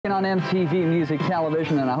on MTV Music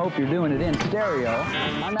Television, and I hope you're doing it in stereo.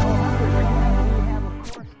 I'm Al Hunter. We have,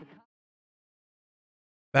 of course,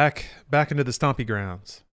 Back into the stompy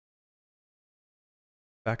grounds.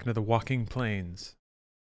 Back into the walking plains.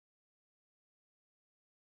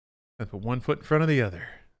 I put one foot in front of the other.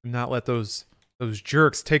 And not let those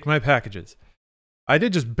jerks take my packages. I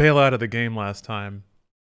did just bail out of the game last time.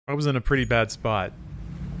 I was in a pretty bad spot.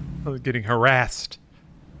 I was getting harassed.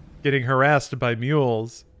 Getting harassed by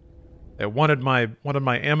mules that wanted one of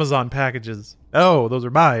my Amazon packages. Oh, those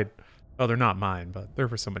are mine. Oh, they're not mine, but they're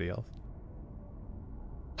for somebody else.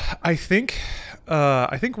 I think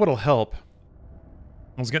what'll help.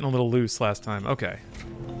 I was getting a little loose last time. Okay.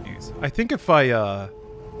 Jeez. I think if I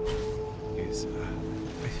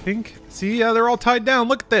see, yeah, they're all tied down.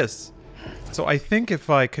 Look at this. So I think if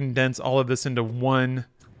I condense all of this into one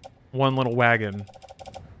little wagon,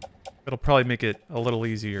 it'll probably make it a little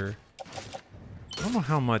easier. I don't know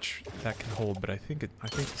how much that can hold, but I think it's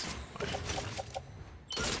fine.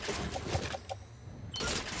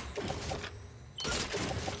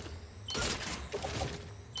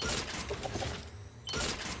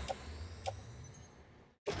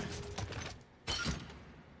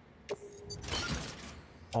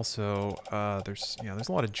 Also, there's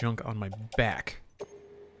a lot of junk on my back.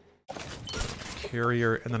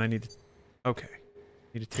 Carrier, and then I need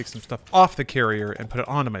to take some stuff off the carrier and put it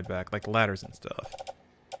onto my back, like ladders and stuff.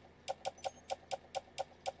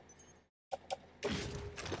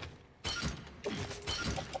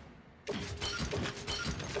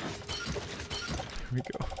 Here we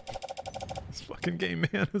go. This fucking game,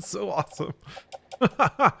 man, is so awesome.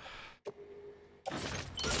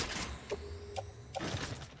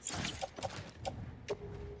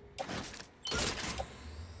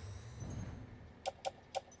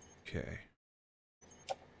 Okay.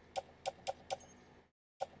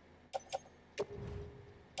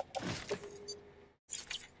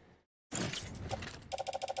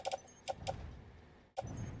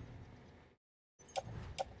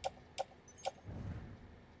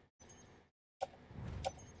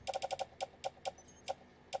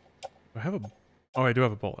 Do I have a... Oh, I do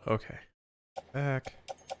have a bullet. Okay. Back.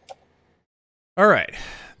 All right.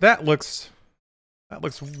 That looks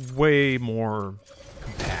way more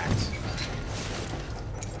compact.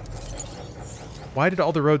 Why did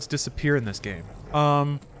all the roads disappear in this game?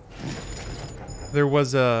 There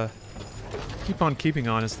was a... Keep on keeping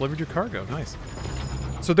on has delivered your cargo. Nice.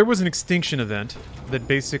 So there was an extinction event that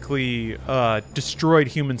basically destroyed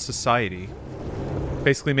human society.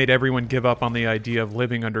 Basically made everyone give up on the idea of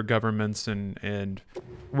living under governments and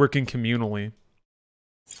working communally.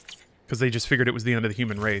 Because they just figured it was the end of the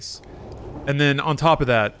human race. And then on top of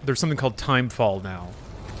that, there's something called timefall now.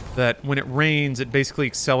 That when it rains, it basically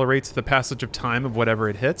accelerates the passage of time of whatever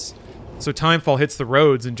it hits. So timefall hits the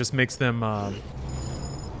roads and just makes them...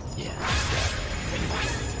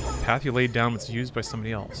 path you laid down was used by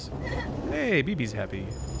somebody else. Hey, BB's happy.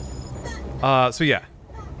 So yeah.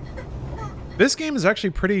 This game is actually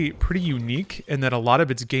pretty unique in that a lot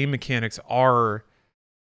of its game mechanics are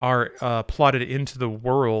plotted into the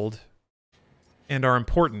world and are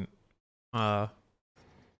important. You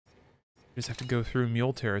just have to go through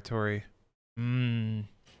mule territory. There's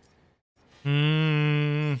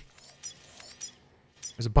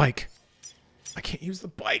a bike. I can't use the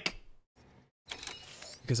bike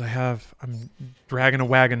because I'm dragging a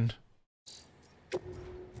wagon.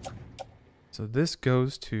 So this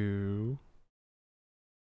goes to...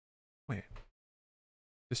 Wait.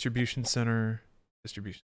 Distribution center.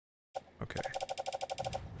 Distribution. Okay.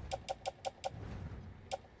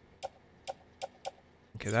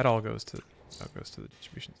 Okay, that all goes to the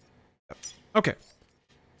distribution. Yep. Okay.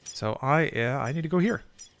 So I need to go here.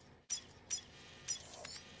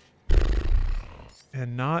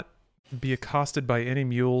 And not be accosted by any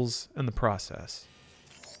mules in the process.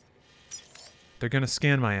 They're gonna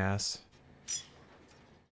scan my ass.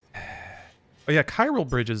 Oh yeah, chiral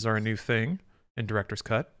bridges are a new thing in Director's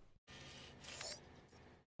Cut.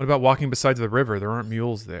 What about walking beside the river? There aren't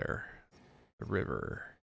mules there. The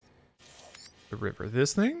river. The river.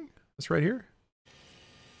 This thing? This right here?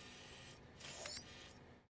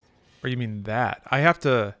 Or you mean that? I have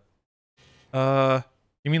to...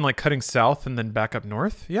 you mean like cutting south and then back up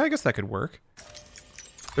north? Yeah, I guess that could work.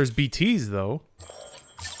 There's BTs, though.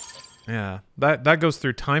 Yeah, that goes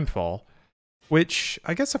through Timefall. Which,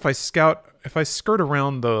 I guess if I skirt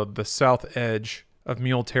around the south edge of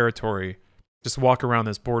Mule Territory, just walk around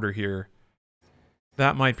this border here,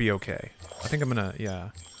 that might be okay. I think I'm gonna,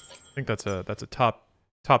 yeah. I think that's a top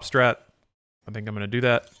strat. I think I'm gonna do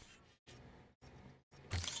that.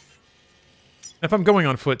 If I'm going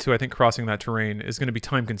on foot too, I think crossing that terrain is going to be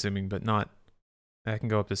time consuming, but not... I can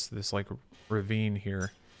go up this like ravine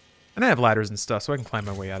here. And I have ladders and stuff, so I can climb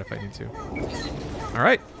my way out if I need to.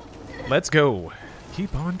 Alright, let's go.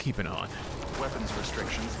 Keep on keeping on. Weapons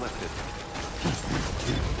restrictions lifted.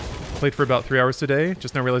 Played for about 3 hours today,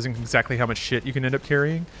 just now realizing exactly how much shit you can end up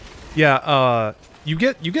carrying. Yeah, you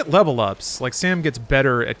get level ups. Like Sam gets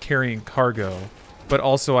better at carrying cargo, but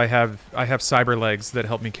also I have cyber legs that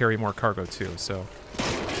help me carry more cargo too. So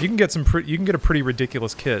you can get you can get a pretty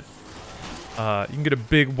ridiculous kit. You can get a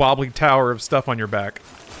big wobbly tower of stuff on your back.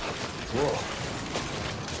 Whoa.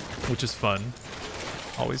 Which is fun.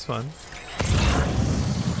 Always fun.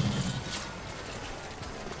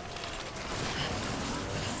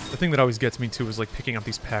 The thing that always gets me too is like picking up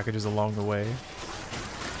these packages along the way.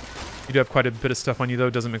 You do have quite a bit of stuff on you though.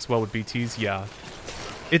 Doesn't mix well with BTs. Yeah.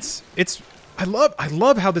 I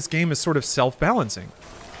love how this game is sort of self-balancing.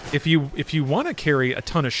 If you want to carry a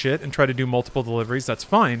ton of shit and try to do multiple deliveries, that's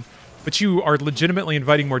fine. But you are legitimately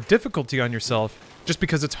inviting more difficulty on yourself just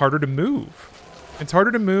because it's harder to move. It's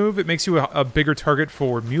harder to move. It makes you a bigger target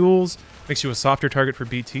for mules. Makes you a softer target for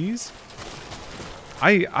BTs.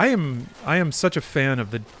 I am such a fan of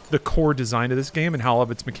the core design of this game and how all of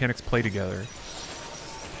its mechanics play together.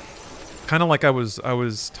 Kind of like I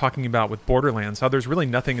was talking about with Borderlands, how there's really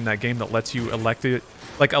nothing in that game that lets you elect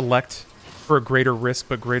for a greater risk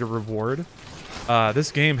but greater reward.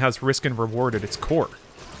 This game has risk and reward at its core,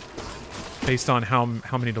 based on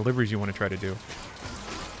how many deliveries you want to try to do.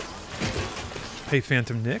 Hey,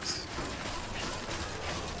 Phantom Nix.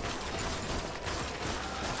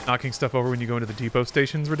 Knocking stuff over when you go into the depot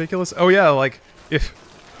station's ridiculous. Oh yeah, like if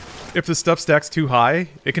the stuff stacks too high,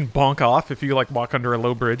 it can bonk off if you like walk under a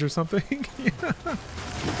low bridge or something. Yeah.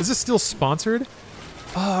 Is this still sponsored?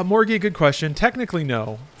 Morgie, good question. Technically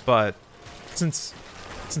no, but since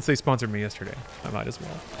they sponsored me yesterday, I might as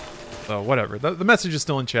well. So whatever. The message is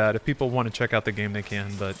still in chat. If people want to check out the game, they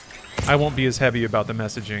can, but I won't be as heavy about the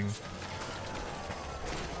messaging.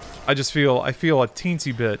 I feel a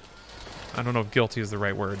teensy bit, I don't know if guilty is the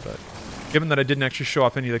right word, but given that I didn't actually show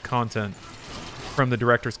off any of the content from the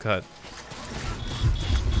director's cut.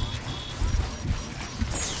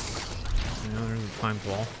 Yeah, there's a time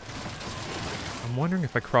wall. I'm wondering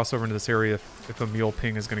if I cross over into this area if a mule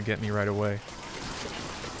ping is going to get me right away.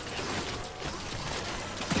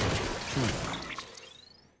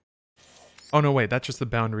 Oh no, wait, that's just the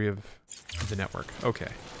boundary of the network. Okay.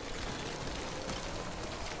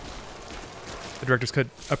 The director's cut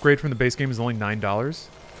upgrade from the base game is only $9.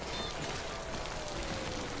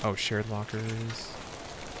 Oh, shared lockers.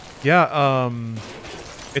 Yeah,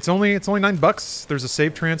 it's only $9. There's a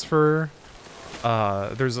save transfer.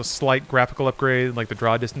 There's a slight graphical upgrade, like the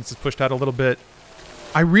draw distance is pushed out a little bit.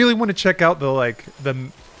 I really want to check out oh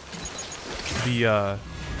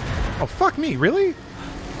fuck me, really?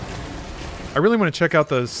 I really want to check out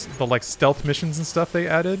the like stealth missions and stuff they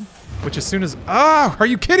added, which as soon as are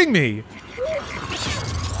you kidding me?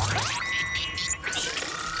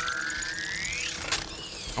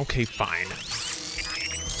 Okay, fine.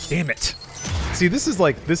 Damn it. See, this is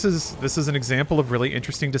an example of really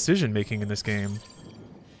interesting decision making in this game.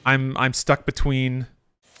 I'm stuck between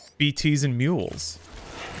BTs and mules,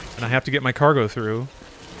 and I have to get my cargo through.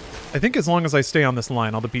 I think as long as I stay on this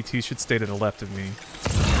line, all the BTs should stay to the left of me.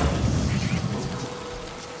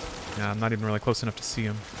 Yeah, I'm not even really close enough to see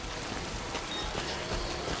him.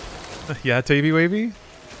 Yeah, Tavy Wavy?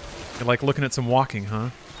 You're like looking at some walking, huh?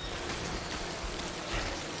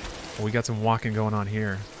 Well, we got some walking going on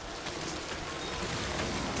here.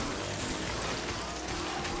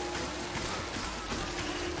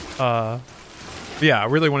 Yeah, I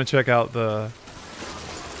really want to check out the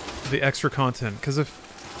extra content, because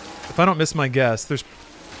if I don't miss my guess, I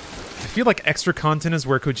feel like extra content is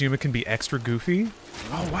where Kojima can be extra goofy.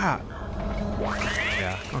 Oh wow.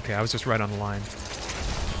 Yeah, okay, I was just right on the line.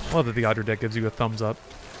 I love that the Otter deck gives you a thumbs up.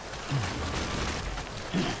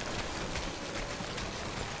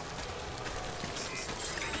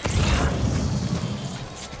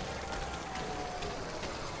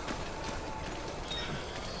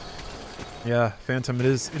 Yeah, Phantom, it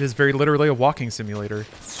is very literally a walking simulator.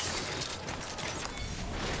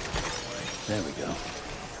 There we go.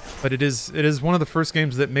 But it is one of the first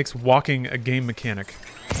games that makes walking a game mechanic.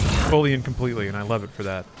 Fully and completely, and I love it for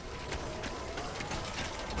that.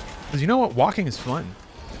 Because you know what? Walking is fun.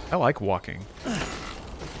 I like walking.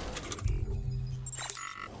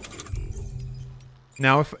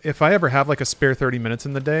 Now, if I ever have like a spare 30 minutes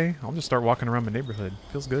in the day, I'll just start walking around my neighborhood.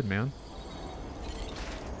 Feels good, man.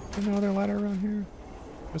 There's no other ladder around here.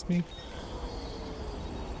 Just me.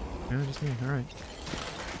 Yeah, just me. All right.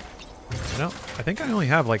 No, I think I only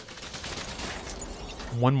have like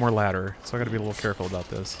one more ladder, so I gotta be a little careful about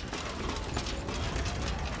this.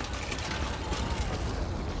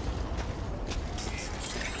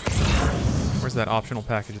 Where's that optional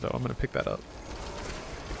package though? I'm gonna pick that up.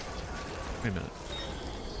 Wait a minute.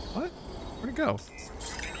 What? Where'd it go?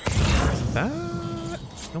 Is that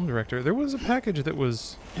film director? There was a package that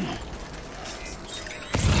was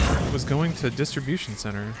going to distribution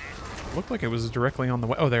center. Looked like it was directly on the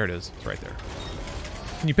way. Oh, there it is. It's right there.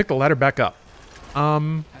 Can you pick the ladder back up?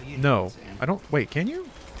 No. I don't... Wait, can you?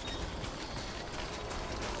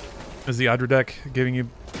 Is the Hydra deck giving you...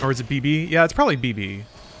 Or is it BB? Yeah, it's probably BB.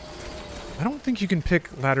 I don't think you can pick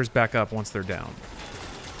ladders back up once they're down.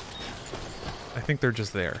 I think they're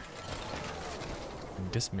just there.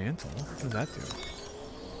 Dismantle? What does that do?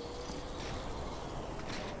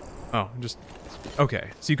 Oh, just... Okay,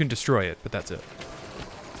 so you can destroy it, but that's it.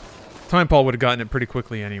 Time Paul would have gotten it pretty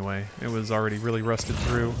quickly anyway. It was already really rusted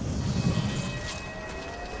through.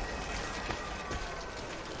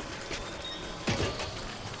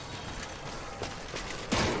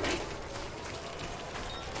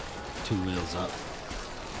 Two wheels up.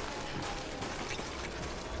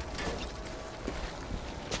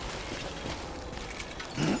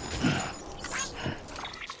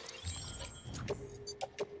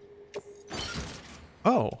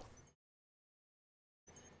 Oh.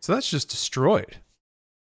 So that's just destroyed.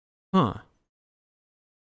 Huh.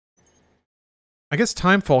 I guess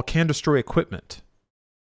Timefall can destroy equipment.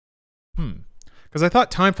 Because I thought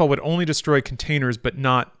Timefall would only destroy containers but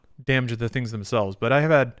not damage the things themselves. But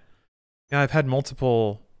I've had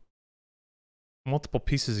multiple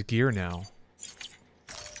pieces of gear now.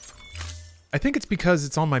 I think it's because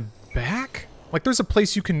it's on my back. Like there's a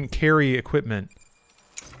place you can carry equipment.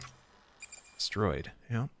 Destroyed,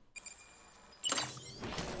 yeah.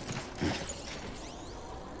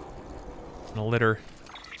 And a litter.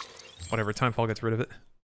 Whatever, Timefall gets rid of it.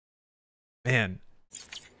 Man.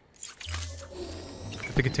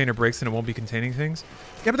 If the container breaks, then it won't be containing things?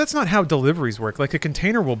 Yeah, but that's not how deliveries work. Like, a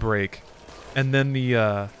container will break, and then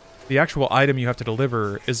the actual item you have to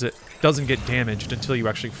deliver doesn't get damaged until you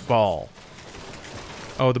actually fall.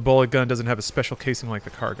 Oh, the bullet gun doesn't have a special casing like the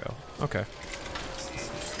cargo. Okay.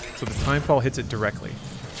 So the Timefall hits it directly.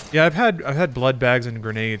 Yeah, I've had blood bags and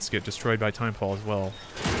grenades get destroyed by Timefall as well,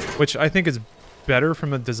 which I think is better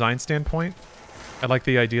from a design standpoint. I like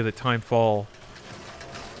the idea that Timefall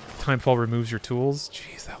removes your tools.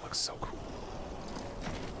 Jeez, that looks so cool.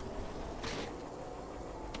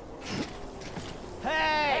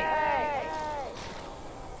 Hey!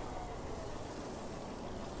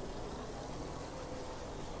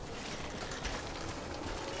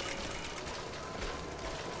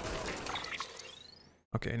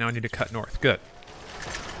 Okay, now I need to cut north. Good.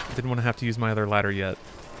 Didn't want to have to use my other ladder yet.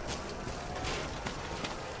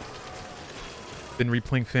 Been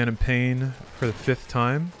replaying Phantom Pain for the 5th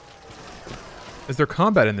time. Is there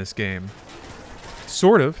combat in this game?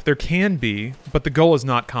 Sort of. There can be, but the goal is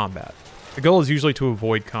not combat. The goal is usually to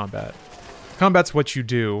avoid combat. Combat's what you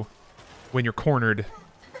do when you're cornered,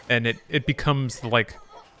 and it becomes like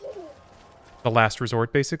the last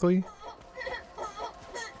resort, basically.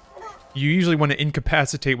 You usually want to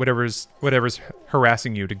incapacitate whatever's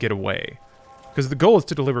harassing you to get away. Because the goal is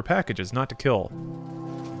to deliver packages, not to kill.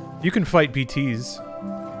 You can fight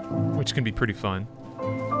BTs, which can be pretty fun.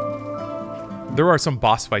 There are some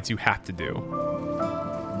boss fights you have to do.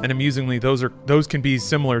 And amusingly, those can be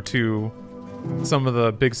similar to some of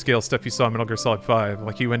the big scale stuff you saw in Metal Gear Solid 5.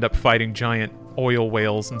 Like you end up fighting giant oil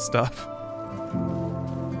whales and stuff.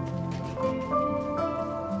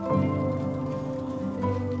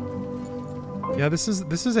 Yeah, this is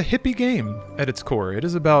a hippie game at its core. It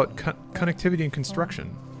is about connectivity and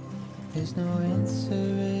construction. There's no answer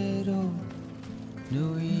at all. No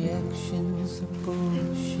reactions or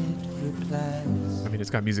bullshit replies. I mean, it's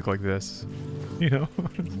got music like this, you know.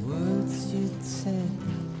 Words you'd say.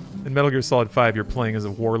 In Metal Gear Solid 5, you're playing as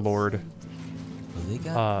a warlord. In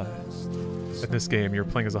this game, you're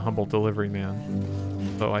playing as a humble delivery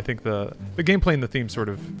man. So I think the gameplay and the theme sort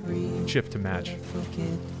of shift to match.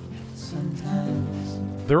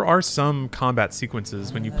 There are some combat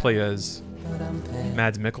sequences when you play as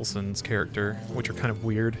Mads Mikkelsen's character, which are kind of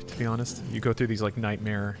weird, to be honest. You go through these like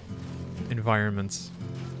nightmare environments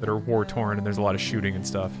that are war-torn, and there's a lot of shooting and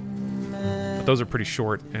stuff. But those are pretty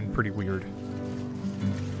short and pretty weird.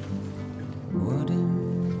 What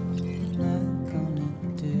am I gonna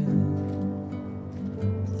do?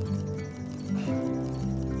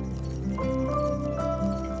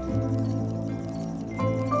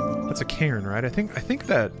 That's a cairn, right? I think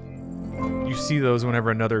that you see those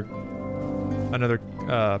whenever another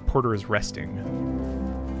Porter is resting.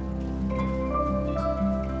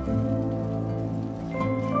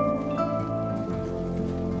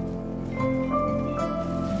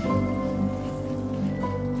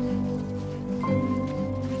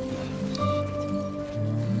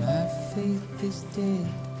 My faith is dead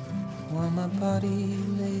while my body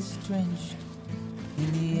lays drenched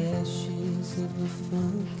in the ashes of a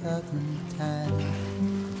forgotten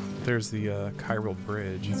time. There's the chiral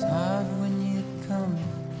bridge. It's hard when you come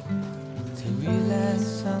to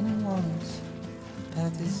realize someone's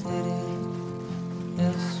path is headed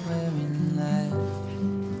elsewhere in life.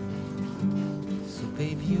 So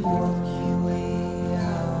babe, you walk your way,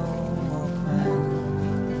 I'll walk mine.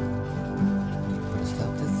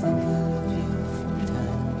 Stop to think of you from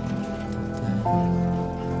time to time.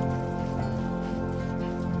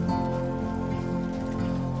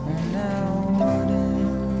 And now what am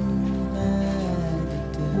I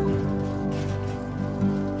to do?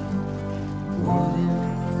 What am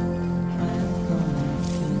I gonna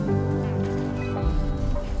do?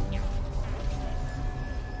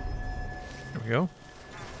 There we go.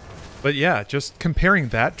 But yeah, just comparing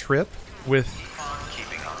that trip with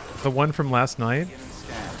the one from last night,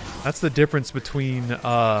 that's the difference between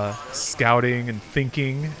scouting and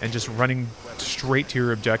thinking and just running straight to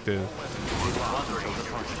your objective.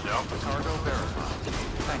 Cargo verified.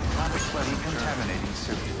 Thank decontaminating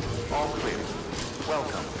suit. All clear.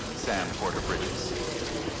 Welcome, Sam Porter Bridges.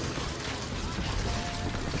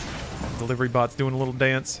 Delivery bot's doing a little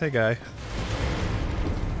dance. Hey, guy.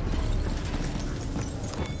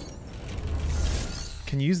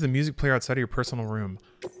 Can you use the music player outside of your personal room?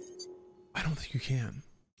 I don't think you can.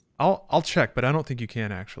 I'll check, but I don't think you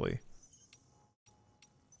can actually.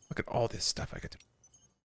 Look at all this stuff I get to.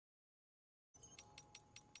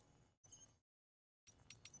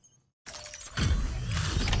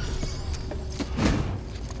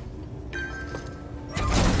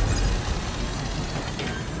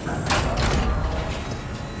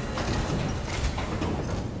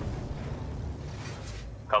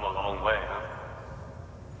 Come a long way, huh?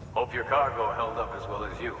 Hope your cargo held up as well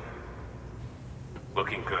as you.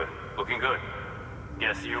 Looking good. Looking good.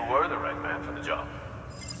 Guess you were the right man for the job.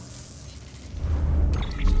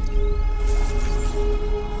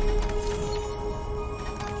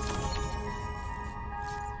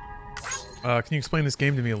 Can you explain this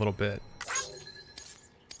game to me a little bit?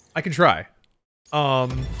 I can try.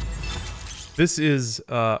 This is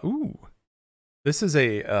this is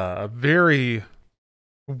a very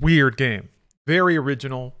weird game. Very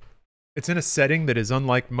original. It's in a setting that is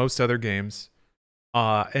unlike most other games.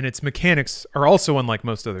 And its mechanics are also unlike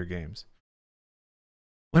most other games.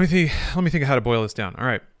 Let me think of how to boil this down. All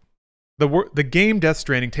right. The game Death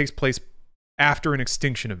Stranding takes place after an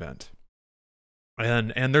extinction event.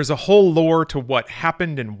 And there's a whole lore to what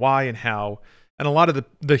happened and why and how. And a lot of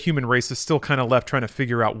the human race is still kind of left trying to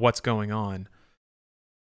figure out what's going on.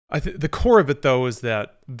 The core of it, though, is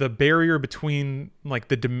that the barrier between like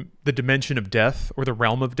the dimension of death or the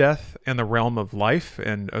realm of death and the realm of life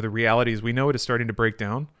and the realities we know it is starting to break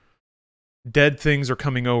down. Dead things are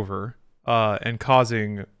coming over and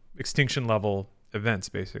causing extinction level events,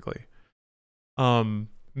 basically.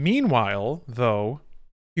 Meanwhile, though,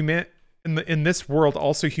 in this world,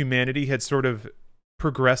 also humanity had sort of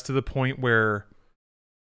progressed to the point where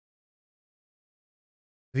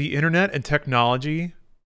the internet and technology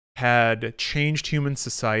had changed human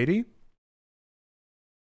society.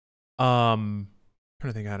 Trying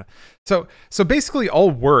to think how to. So basically,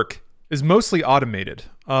 all work is mostly automated.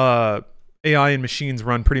 AI and machines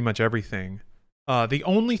run pretty much everything. The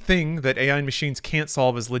only thing that AI and machines can't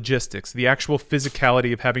solve is logistics, the actual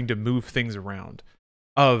physicality of having to move things around,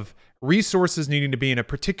 of resources needing to be in a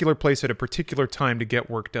particular place at a particular time to get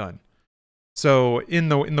work done. So in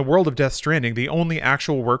the world of Death Stranding, the only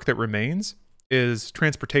actual work that remains is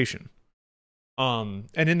transportation. And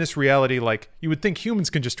in this reality, like, you would think humans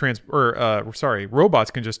can just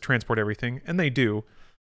robots can just transport everything, and they do.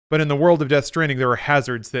 But in the world of Death Stranding, there are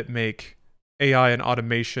hazards that make AI and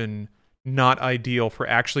automation not ideal for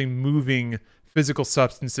actually moving physical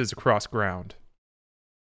substances across ground.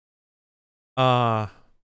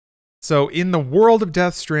 So in the world of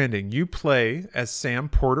Death Stranding, you play as Sam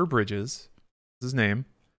Porter Bridges, is his name.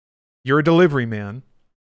 You're a delivery man,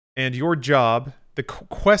 and your job, the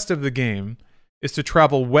quest of the game, is to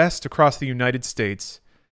travel west across the United States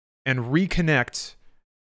and reconnect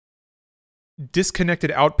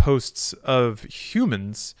disconnected outposts of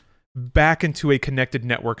humans back into a connected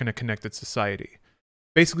network and a connected society.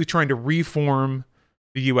 Basically trying to reform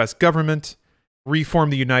the US government, reform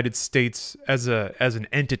the United States as an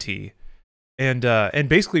entity, and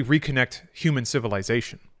basically reconnect human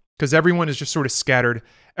civilization, because everyone is just sort of scattered.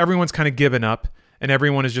 Everyone's kind of given up, and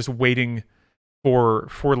everyone is just waiting for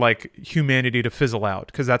like humanity to fizzle out,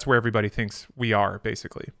 because that's where everybody thinks we are,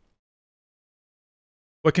 basically.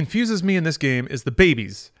 What confuses me in this game is the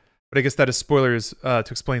babies, but I guess that is spoilers to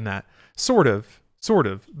explain that. Sort of.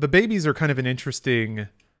 The babies are kind of an interesting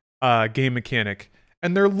game mechanic,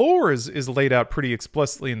 and their lore is laid out pretty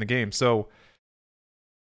explicitly in the game. So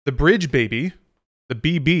the bridge baby, the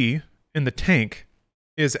BB in the tank,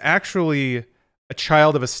 is actually a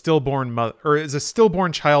child of a stillborn mother, or is a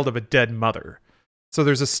stillborn child of a dead mother. So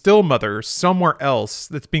there's a still mother somewhere else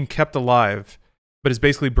that's being kept alive, but is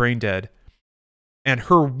basically brain dead. And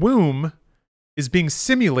her womb is being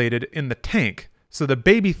simulated in the tank, so the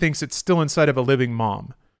baby thinks it's still inside of a living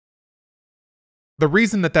mom. The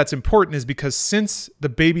reason that that's important is because since the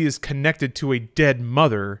baby is connected to a dead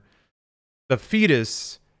mother, the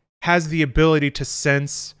fetus has the ability to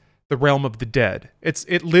sense the realm of the dead.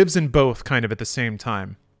 It lives in both kind of at the same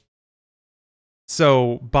time.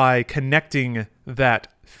 So by connecting that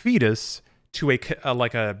fetus to a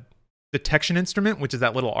detection instrument, which is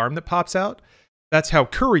that little arm that pops out, that's how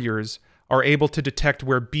couriers are able to detect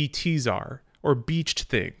where BTs are, or beached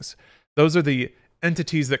things. Those are the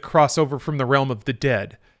entities that cross over from the realm of the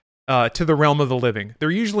dead to the realm of the living.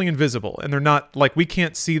 They're usually invisible, and they're not, like, we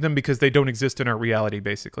can't see them because they don't exist in our reality,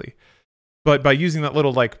 basically. But by using that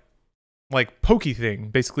little, like pokey thing,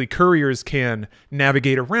 basically couriers can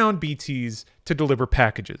navigate around BTs to deliver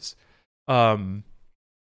packages. Because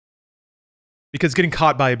getting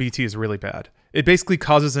caught by a BT is really bad. It basically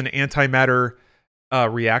causes an antimatter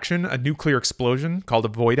reaction, a nuclear explosion called a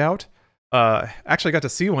void out. Actually, I got to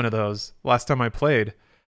see one of those last time I played.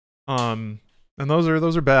 And those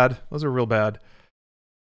are bad. Those are real bad.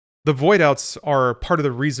 The void outs are part of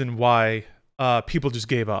the reason why people just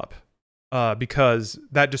gave up. Because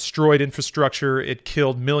that destroyed infrastructure, it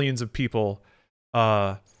killed millions of people,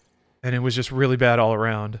 and it was just really bad all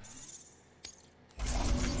around.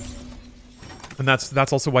 And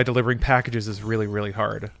that's also why delivering packages is really, really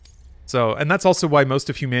hard. So, and that's also why most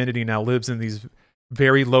of humanity now lives in these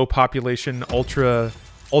very low population, ultra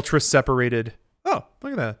separated. Oh,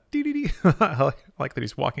 look at that. Dee. I like that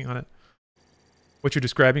he's walking on it. What you're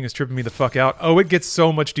describing is tripping me the fuck out. Oh, it gets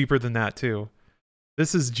so much deeper than that too.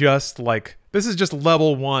 This is just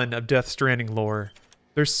level 1 of Death Stranding lore.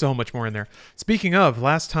 There's so much more in there. Speaking of,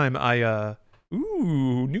 last time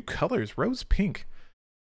ooh, new colors, rose pink.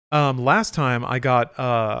 Last time I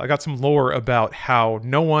got some lore about how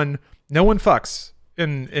no one fucks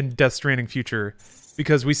in Death Stranding future,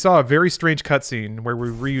 because we saw a very strange cutscene where we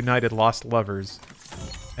reunited lost lovers,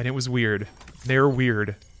 and it was weird. They're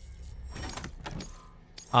weird.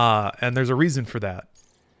 And there's a reason for that.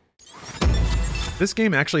 This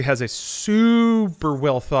game actually has a super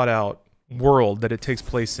well thought out world that it takes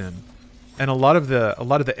place in, and a lot of the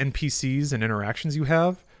NPCs and interactions you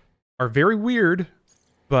have are very weird,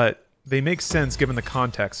 but they make sense given the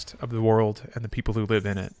context of the world and the people who live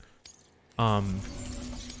in it.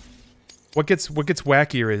 What gets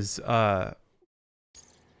wackier is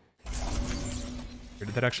did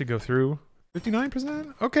that actually go through?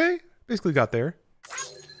 59%? Okay, basically got there.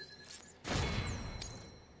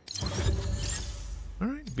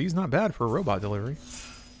 Alright, B's not bad for a robot delivery.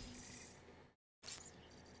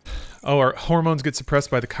 Oh, our hormones get suppressed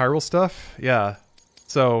by the chiral stuff? Yeah.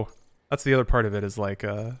 So, that's the other part of it, is like,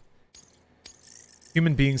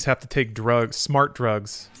 human beings have to take drugs, smart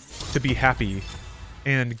drugs, to be happy.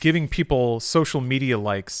 And giving people social media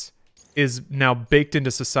likes is now baked into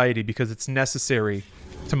society because it's necessary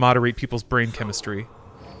to moderate people's brain chemistry.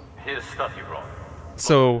 Here's stuff you brought.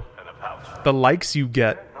 So, And a pouch. the likes you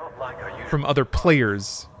get Not like our usual. from other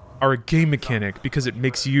players are a game mechanic because it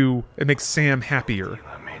makes Sam happier.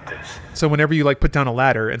 I made this. So whenever you like put down a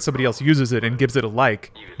ladder and somebody else uses it and gives it a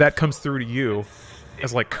like, that comes through to you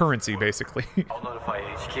as like currency, basically. I'll notify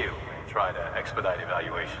HQ and try to expedite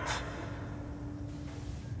evaluations.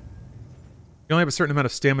 You only have a certain amount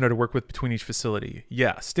of stamina to work with between each facility.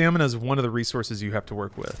 Yeah, stamina is one of the resources you have to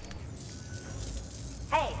work with.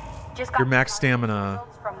 Hey, just got Your max stamina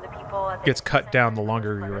results from the people at the gets cut down the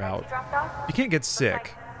longer center you're that out. you dropped off. You can't get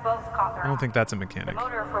sick. Both caught their I don't eye. think that's a The mechanic.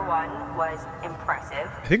 motor, for one, was impressive.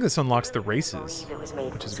 I think this unlocks the races, Believe it was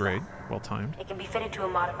made which is from great. scrap. Well timed. It can be fitted to a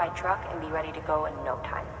modified truck and be ready to go in no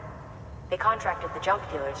time. They contracted the junk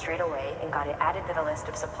dealer straight away and got it added to the list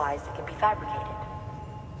of supplies that can be fabricated.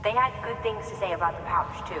 They had good things to say about the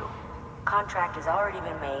pouch, too. Contract has already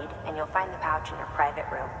been made, and you'll find the pouch in your private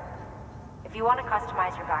room. If you want to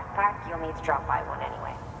customize your backpack, you'll need to drop by one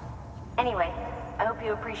anyway. Anyway, I hope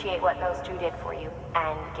you appreciate what those two did for you,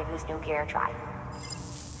 and give this new gear a try.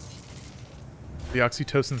 The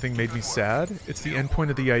oxytocin thing made me sad. It's the endpoint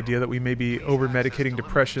of the idea that we may be over-medicating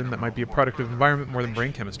depression that might be a product of environment more than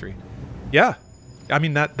brain chemistry. Yeah. I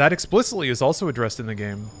mean, that explicitly is also addressed in the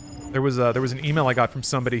game. There was an email I got from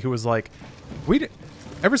somebody who was like,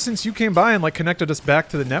 ever since you came by and like connected us back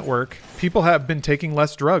to the network, people have been taking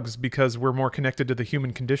less drugs because we're more connected to the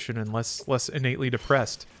human condition and less innately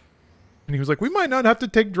depressed. And he was like, we might not have to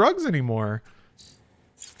take drugs anymore.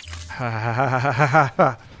 Ha ha ha ha ha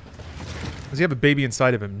ha. Does he have a baby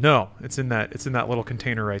inside of him? No, it's in that little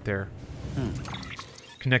container right there.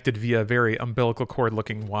 Connected via a very umbilical cord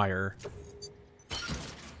looking wire.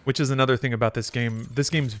 Which is another thing about this game. This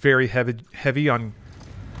game's very heavy on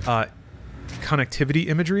connectivity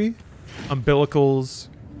imagery. Umbilicals,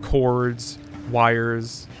 cords,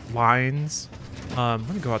 wires, lines. Let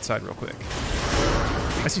me go outside real quick.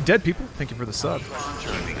 I see dead people. Thank you for the sub.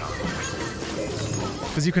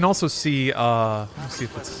 Because you can also see, let me see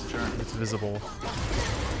if it's visible.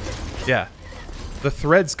 Yeah. The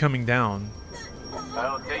threads coming down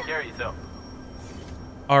Well, take care of yourself.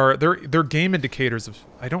 they're game indicators of,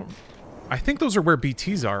 I think those are where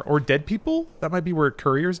BTs are. Or dead people? That might be where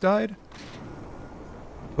couriers died.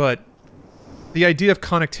 But the idea of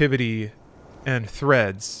connectivity and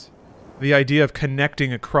threads, the idea of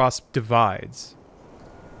connecting across divides,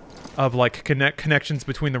 of like connections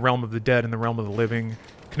between the realm of the dead and the realm of the living,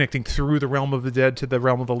 connecting through the realm of the dead to the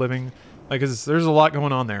realm of the living. Like, there's a lot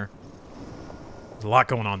going on there. There's a lot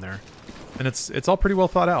going on there. And it's all pretty well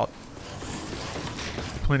thought out.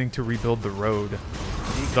 Planning to rebuild the road.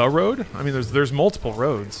 The road? I mean, there's multiple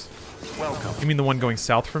roads. Welcome. You mean the one going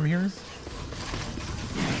south from here?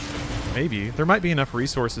 Maybe. There might be enough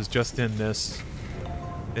resources just in this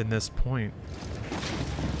point.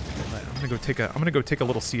 I'm gonna go take a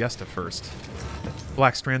little siesta first.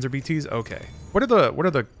 Black strands are BTs? Okay. What are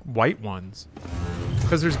the white ones?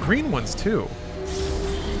 Because there's green ones too.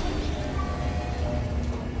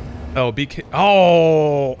 Oh, BK.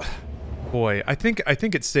 Oh boy. I think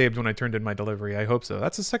it saved when I turned in my delivery. I hope so.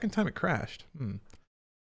 That's the second time it crashed.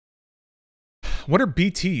 What are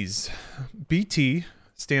BTs? BT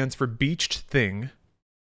stands for beached thing,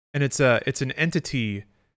 and it's an entity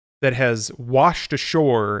that has washed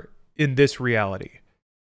ashore in this reality.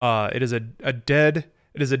 It is a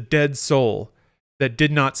dead soul that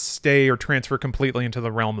did not stay or transfer completely into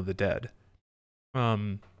the realm of the dead.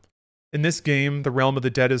 In this game, the realm of the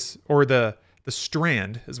dead is, or the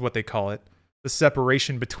strand is what they call it. The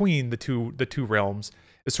separation between the two realms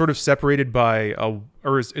is sort of separated by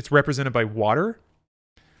it's represented by water.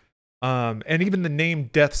 And even the name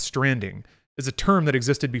Death Stranding is a term that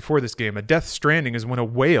existed before this game. A death stranding is when a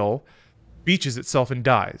whale beaches itself and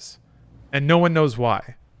dies. And no one knows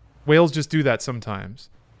why. Whales just do that sometimes.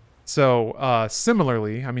 So,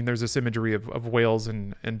 similarly, I mean, there's this imagery of whales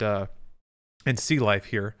and sea life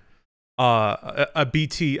here. A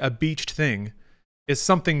beached thing, is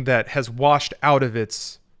something that has washed out of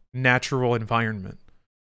its natural environment.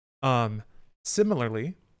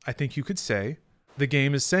 Similarly, I think you could say the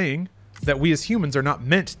game is saying that we as humans are not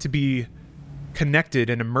meant to be connected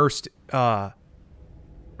and immersed. We're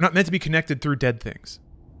not meant to be connected through dead things.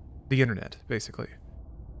 The internet, basically.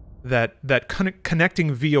 That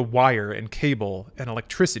connecting via wire and cable and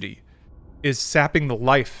electricity is sapping the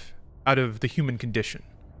life out of the human condition.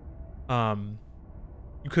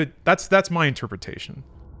 That's my interpretation,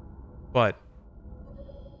 but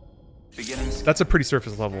that's a pretty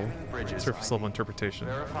surface level interpretation.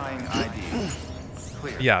 Verifying ID.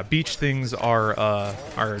 Clear. Yeah, beach things are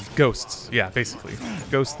ghosts. Yeah, basically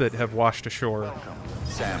ghosts that have washed ashore. Welcome,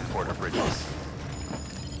 Sam Porter Bridges.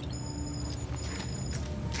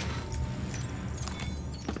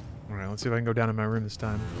 All right, let's see if I can go down in my room this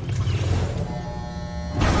time.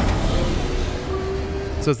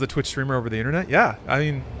 Says the Twitch streamer over the internet. Yeah, I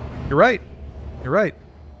mean, you're right. You're right.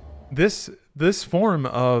 This form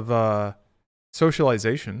of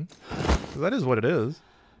socialization, 'cause that is what it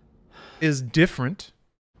is different.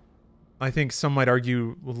 I think some might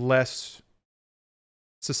argue less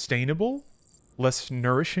sustainable, less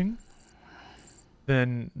nourishing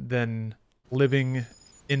than living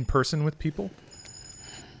in person with people.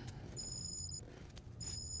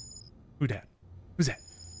 Who dat? Who's that?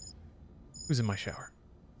 Who's in my shower?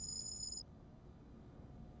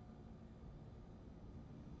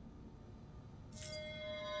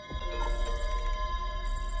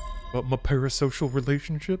 About my parasocial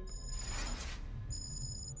relationship?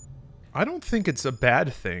 I don't think it's a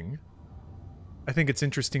bad thing. I think it's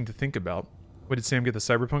interesting to think about. What, did Sam get the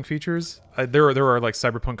cyberpunk features? There are like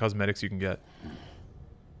cyberpunk cosmetics you can get.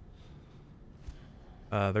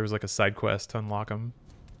 There was like a side quest to unlock them.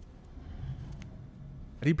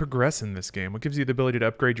 How do you progress in this game? What gives you the ability to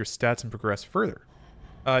upgrade your stats and progress further?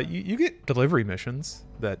 You get delivery missions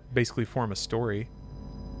that basically form a story.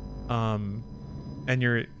 And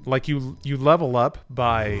you're like you level up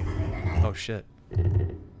by oh shit.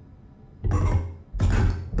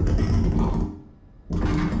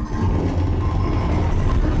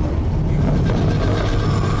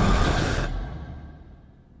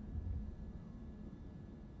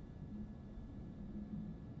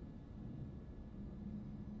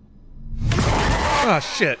 Ah,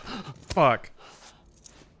 shit. Fuck.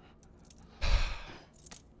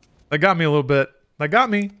 That got me a little bit. That got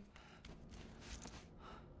me.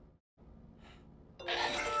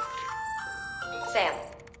 Sam,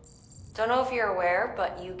 don't know if you're aware,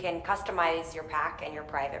 but you can customize your pack and your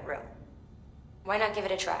private room. Why not give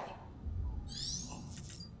it a try?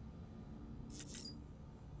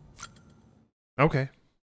 Okay.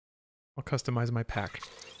 I'll customize my pack.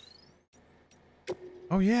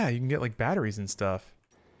 Oh yeah, you can get like batteries and stuff.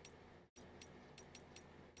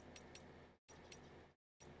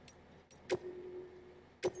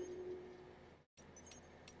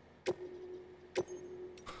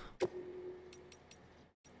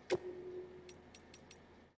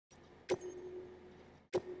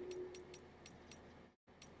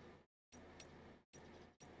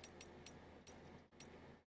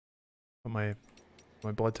 Put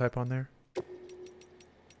my blood type on there.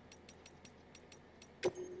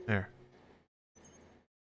 There.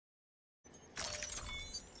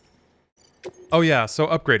 Oh yeah, so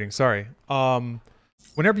upgrading, sorry.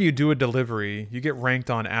 Whenever you do a delivery, you get ranked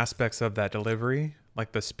on aspects of that delivery,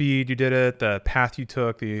 like the speed you did it, the path you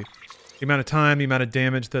took, the amount of time, the amount of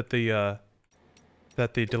damage that the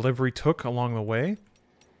delivery took along the way.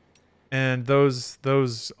 And those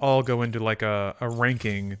all go into like a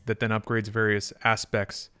ranking that then upgrades various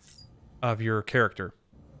aspects of your character.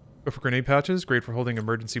 Go for grenade pouches, great for holding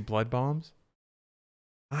emergency blood bombs.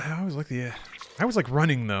 I always like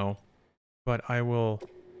running though, but I don't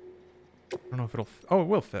know if it'll, oh, it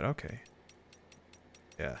will fit, okay.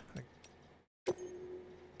 Yeah.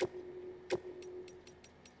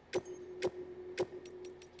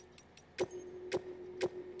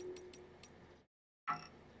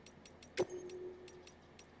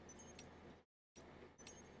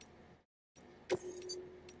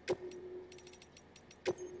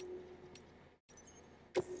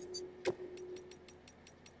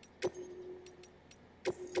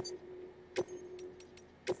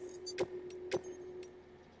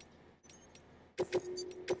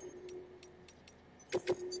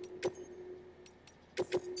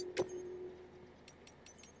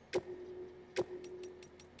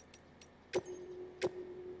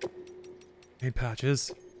 Grenade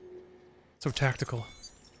pouches. So tactical.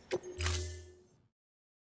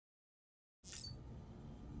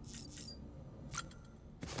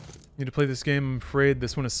 Need to play this game. I'm afraid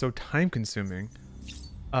this one is so time consuming.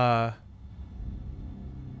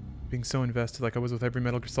 Being so invested like I was with every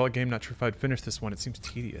Metal Gear Solid game, not sure if I'd finish this one. It seems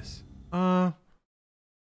tedious. I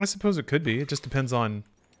suppose it could be. It just depends on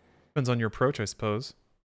your approach, I suppose.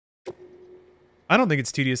 I don't think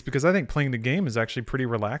it's tedious because I think playing the game is actually pretty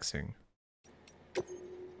relaxing.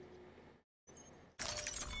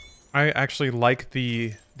 I actually like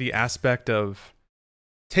the aspect of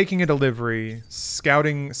taking a delivery,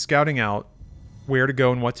 scouting out where to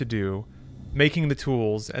go and what to do, making the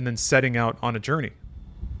tools, and then setting out on a journey,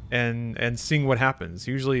 and seeing what happens.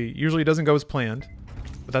 Usually it doesn't go as planned,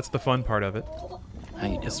 but that's the fun part of it.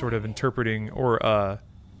 Is sort of interpreting or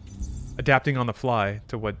adapting on the fly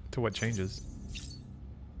to what changes.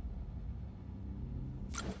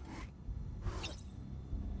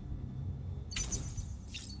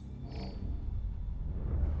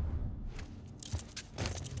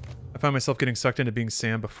 I find myself getting sucked into being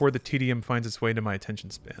Sam before the tedium finds its way into my attention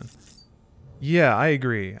span. Yeah, I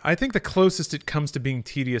agree. I think the closest it comes to being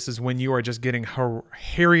tedious is when you are just getting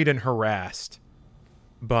harried and harassed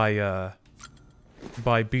by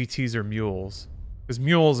BTs or mules. Because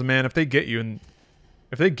mules, man, if they get you and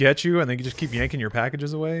they just keep yanking your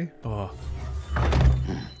packages away, oh.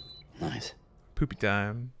 Nice. Poopy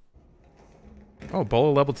time. Oh,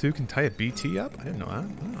 Bolo level 2 can tie a BT up? I didn't know that.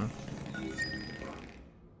 Oh.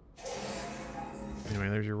 Anyway,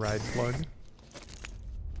 there's your ride plug.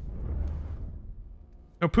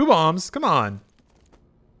 No poo bombs. Come on.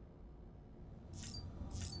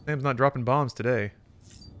 Sam's not dropping bombs today.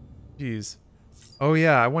 Jeez. Oh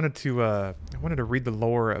yeah, I wanted to read the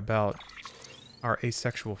lore about our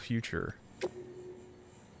asexual future.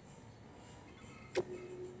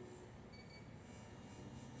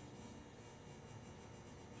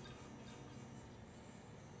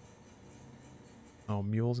 Oh,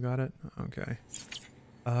 Mule's got it? Okay.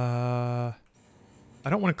 I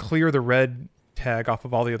don't want to clear the red tag off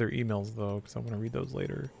of all the other emails, though, because I want to read those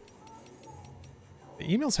later. The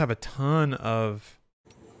emails have a ton of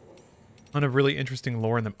really interesting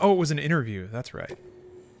lore in them. Oh, it was an interview. That's right.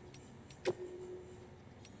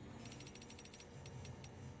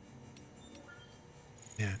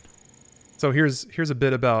 Man. So here's a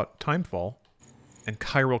bit about Timefall and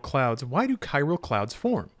chiral clouds. Why do chiral clouds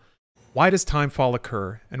form? Why does timefall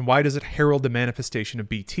occur? And why does it herald the manifestation of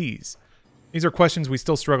BTs? These are questions we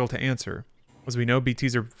still struggle to answer. As we know,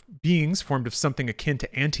 BTs are beings formed of something akin to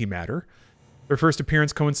antimatter. Their first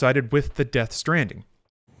appearance coincided with the Death Stranding.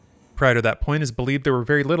 Prior to that point, it is believed there were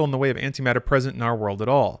very little in the way of antimatter present in our world at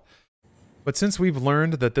all. But since we've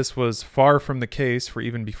learned that this was far from the case for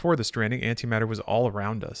even before the Stranding, antimatter was all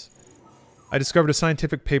around us. I discovered a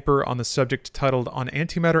scientific paper on the subject titled On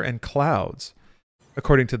Antimatter and Clouds.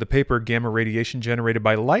 According to the paper, gamma radiation generated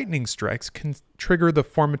by lightning strikes can trigger the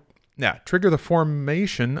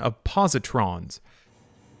formation of positrons.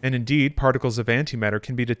 And indeed, particles of antimatter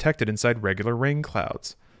can be detected inside regular rain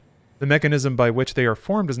clouds. The mechanism by which they are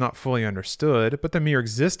formed is not fully understood, but the mere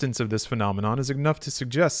existence of this phenomenon is enough to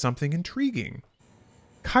suggest something intriguing.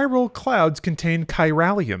 Chiral clouds contain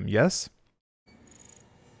chiralium, yes?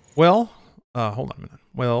 Well, hold on a minute.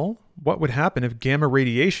 Well, what would happen if gamma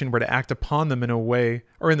radiation were to act upon them in a way,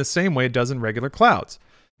 or in the same way it does in regular clouds?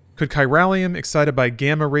 Could chiralium excited by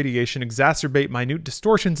gamma radiation exacerbate minute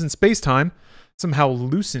distortions in space-time, somehow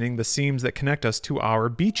loosening the seams that connect us to our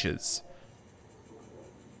beaches?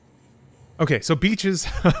 Okay, so beaches,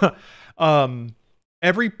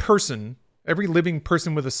 every living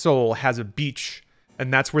person with a soul has a beach,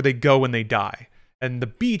 and that's where they go when they die. And the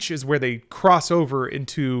beach is where they cross over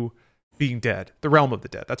into being dead, the realm of the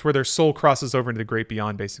dead. That's where their soul crosses over into the great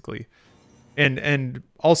beyond, basically. And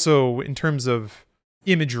also, in terms of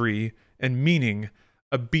imagery and meaning,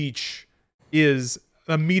 a beach is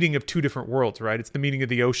a meeting of two different worlds, right? It's the meeting of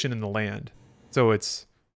the ocean and the land. So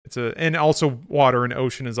and also water and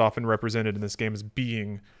ocean is often represented in this game as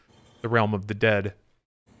being the realm of the dead.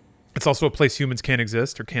 It's also a place humans can't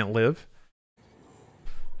exist or can't live.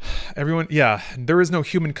 There is no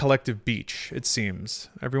human collective beach, it seems.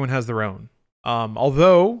 Everyone has their own.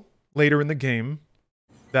 Although, later in the game,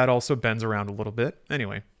 that also bends around a little bit.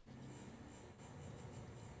 Anyway.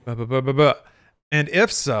 And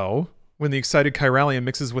if so, when the excited chiralium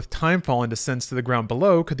mixes with timefall and descends to the ground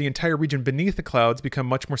below, could the entire region beneath the clouds become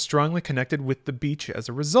much more strongly connected with the beach as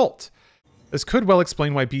a result? This could well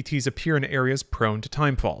explain why BTs appear in areas prone to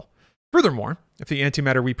timefall. Furthermore, if the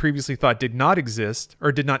antimatter we previously thought did not exist,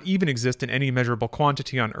 or did not even exist in any measurable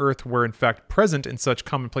quantity on Earth, were in fact present in such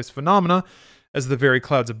commonplace phenomena as the very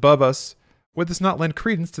clouds above us, would this not lend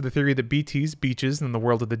credence to the theory that BTs, beaches, and the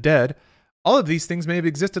world of the dead, all of these things may have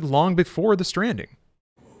existed long before the Stranding?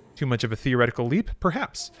 Too much of a theoretical leap?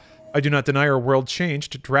 Perhaps. I do not deny our world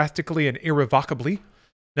changed drastically and irrevocably.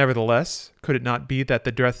 Nevertheless, could it not be that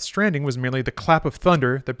the Death Stranding was merely the clap of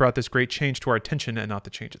thunder that brought this great change to our attention and not the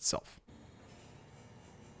change itself?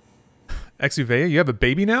 Exuvea, you have a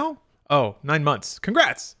baby now? Oh, 9 months.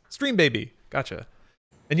 Congrats! Stream baby. Gotcha.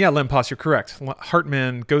 And yeah, Lempos, you're correct.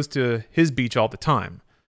 Heartman goes to his beach all the time.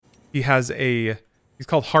 He's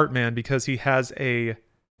called Heartman because he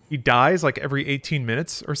dies like every 18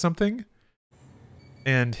 minutes or something.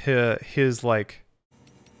 And he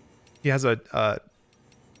has a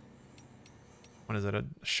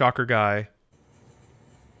shocker guy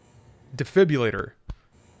defibrillator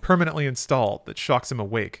permanently installed that shocks him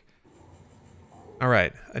awake. All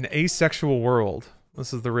right, an asexual world.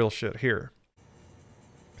 This is the real shit here.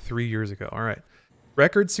 3 years ago. All right.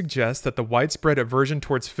 Records suggest that the widespread aversion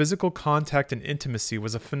towards physical contact and intimacy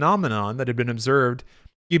was a phenomenon that had been observed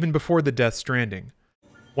even before the Death Stranding.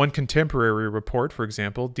 One contemporary report, for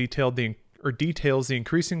example, details the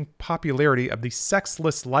increasing popularity of the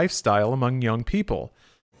sexless lifestyle among young people.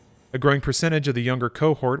 A growing percentage of the younger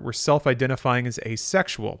cohort were self-identifying as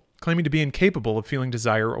asexual, claiming to be incapable of feeling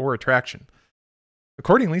desire or attraction.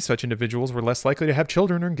 Accordingly, such individuals were less likely to have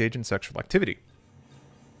children or engage in sexual activity.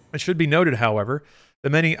 It should be noted, however, that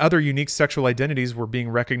many other unique sexual identities were being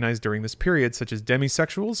recognized during this period, such as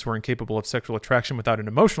demisexuals, who are incapable of sexual attraction without an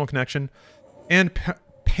emotional connection, and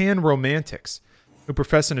pan-romantics, who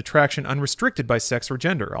profess an attraction unrestricted by sex or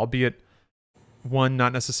gender, albeit one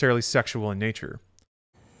not necessarily sexual in nature.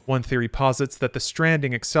 One theory posits that the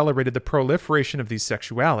Stranding accelerated the proliferation of these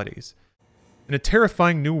sexualities. In a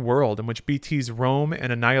terrifying new world in which BTs roam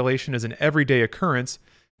and annihilation is an everyday occurrence,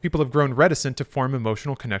 people have grown reticent to form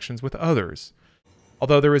emotional connections with others.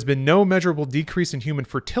 Although there has been no measurable decrease in human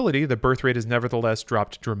fertility, the birth rate has nevertheless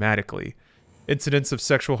dropped dramatically. Incidents of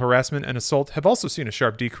sexual harassment and assault have also seen a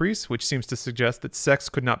sharp decrease, which seems to suggest that sex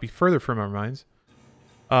could not be further from our minds,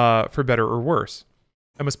 for better or worse.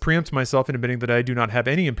 I must preempt myself in admitting that I do not have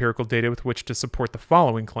any empirical data with which to support the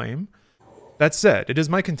following claim. That said, it is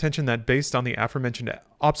my contention that based on the aforementioned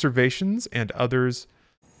observations and others,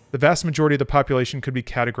 the vast majority of the population could be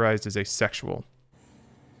categorized as asexual.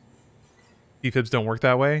 Defibs don't work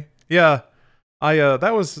that way? Yeah,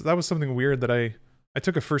 that was something weird that I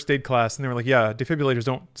took a first aid class and they were like, yeah, defibrillators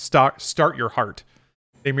don't start your heart.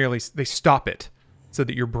 They stop it so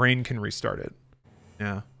that your brain can restart it.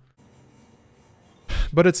 Yeah.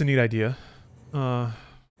 But it's a neat idea.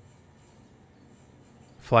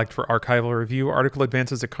 Flagged for archival review, article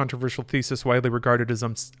advances a controversial thesis widely regarded as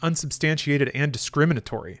unsubstantiated and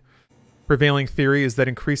discriminatory. Prevailing theory is that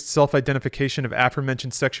increased self-identification of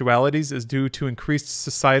aforementioned sexualities is due to increased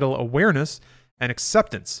societal awareness and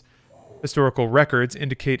acceptance. Historical records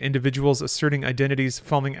indicate individuals asserting identities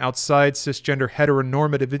falling outside cisgender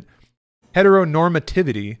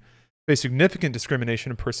heteronormativity face significant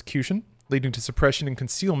discrimination and persecution, leading to suppression and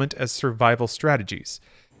concealment as survival strategies.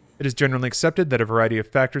 It is generally accepted that a variety of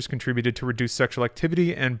factors contributed to reduced sexual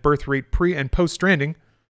activity and birth rate pre- and post-stranding.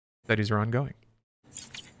 Studies are ongoing.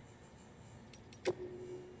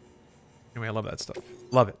 Anyway, I love that stuff.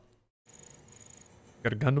 Love it.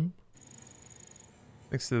 Got a Gundam.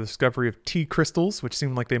 Thanks to the discovery of T crystals, which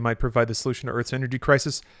seem like they might provide the solution to Earth's energy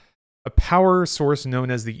crisis, a power source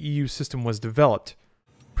known as the EU system was developed.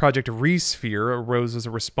 Project Resphere arose as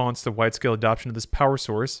a response to wide-scale adoption of this power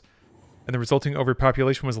source, and the resulting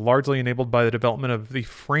overpopulation was largely enabled by the development of the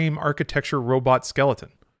frame architecture robot skeleton.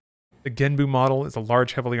 The Genbu model is a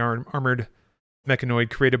large, heavily armored mechanoid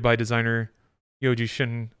created by designer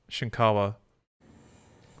Yoji Shinkawa.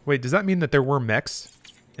 Wait, does that mean that there were mechs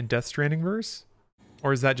in Death Stranding verse?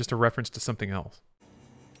 Or is that just a reference to something else?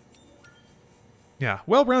 Yeah,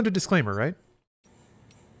 well-rounded disclaimer, right?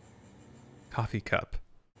 Coffee cup.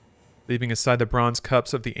 Leaving aside the bronze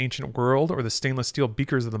cups of the ancient world or the stainless steel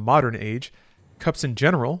beakers of the modern age, cups in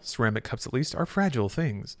general, ceramic cups at least, are fragile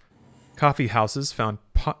things. Coffee houses found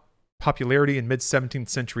popularity in mid-17th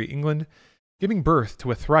century England, giving birth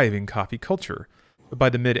to a thriving coffee culture. But by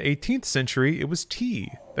the mid-18th century, it was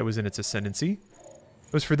tea that was in its ascendancy.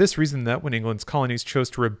 It was for this reason that when England's colonies chose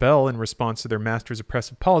to rebel in response to their masters'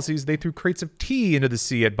 oppressive policies, they threw crates of tea into the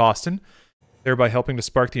sea at Boston, thereby helping to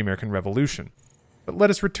spark the American Revolution. But let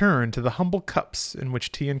us return to the humble cups in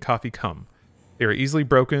which tea and coffee come. They are easily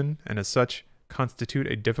broken, and as such, constitute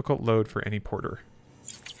a difficult load for any porter.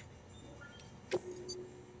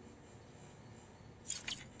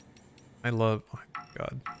 I love... Oh my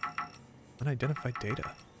god. Unidentified data.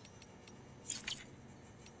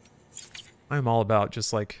 I'm all about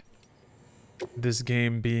just, like, this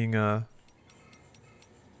game being,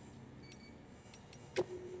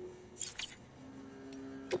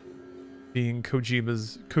 being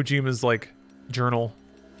Kojima's like journal,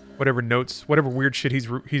 whatever notes, whatever weird shit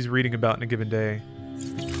he's reading about in a given day.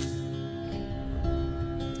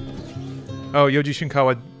 Oh, Yoji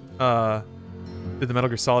Shinkawa did the Metal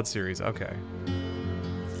Gear Solid series. Okay.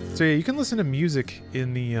 So yeah, you can listen to music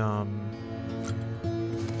in the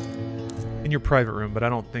in your private room, but I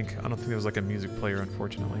don't think there was like a music player,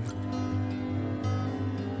 unfortunately.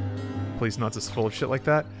 Police Knots is full of shit like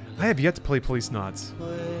that. I have yet to play Police Knots. I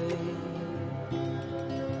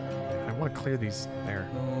want to clear these there.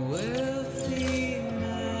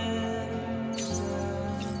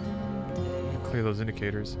 Clear those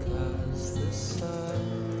indicators.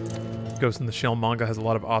 Ghost in the Shell manga has a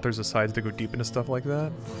lot of authors' asides that go deep into stuff like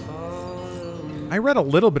that. I read a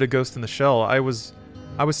little bit of Ghost in the Shell. I was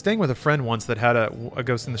staying with a friend once that had a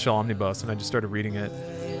Ghost in the Shell omnibus, and I just started reading it.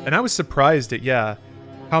 And I was surprised at, yeah,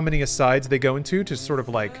 how many asides they go into to sort of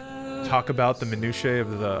like talk about the minutiae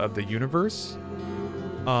of the universe.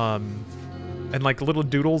 And like little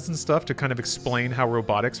doodles and stuff to kind of explain how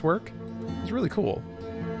robotics work. It's really cool.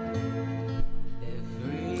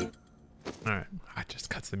 Alright, it just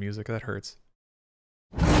cuts the music, that hurts.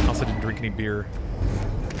 I also didn't drink any beer.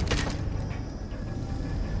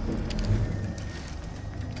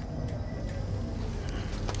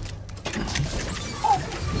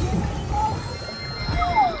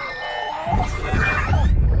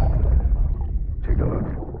 Take a look.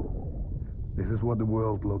 This is what the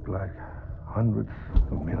world looked like hundreds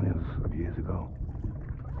of millions of years ago.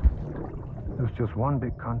 It was just one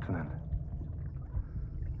big continent.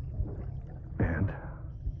 And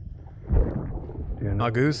you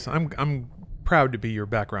know, Goose, I'm proud to be your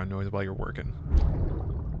background noise while you're working.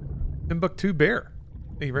 Timbuktu Bear,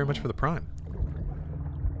 thank you very much for the prime.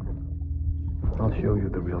 I'll show you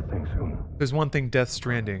the real thing soon. There's one thing Death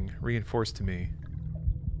Stranding reinforced to me.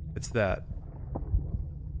 It's that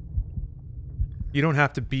you don't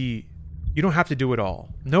have to do it all.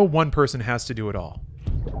 No one person has to do it all.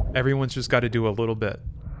 Everyone's just got to do a little bit.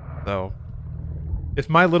 So, if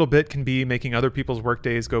my little bit can be making other people's work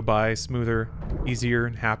days go by smoother, easier,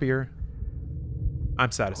 and happier,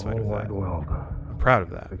 I'm satisfied with that. World. I'm proud of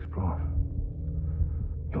that. Explore.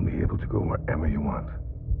 You'll be able to go wherever you want.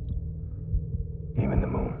 Even the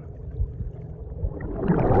moon.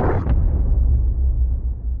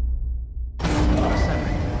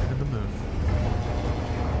 Even the moon.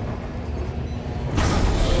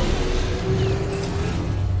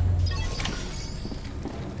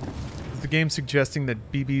 Is the game suggesting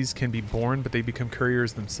that BBs can be born, but they become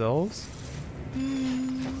couriers themselves?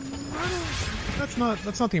 That's not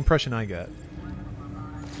the impression I get.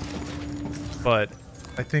 But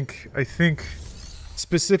I think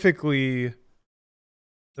specifically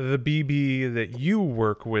the BB that you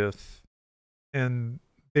work with and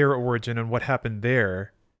their origin and what happened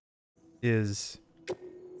there is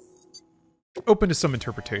open to some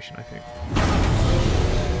interpretation, I think.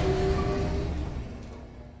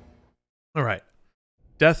 All right.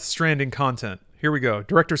 Death Stranding content. Here we go.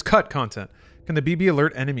 Director's Cut content. Can the BB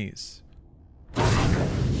alert enemies?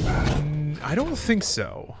 I don't think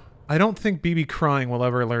so. I don't think BB crying will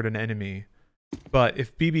ever alert an enemy. But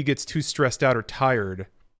if BB gets too stressed out or tired,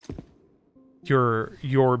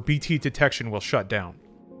 your BT detection will shut down.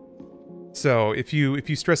 So if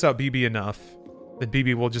you stress out BB enough, then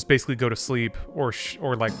BB will just basically go to sleep or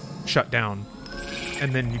like shut down,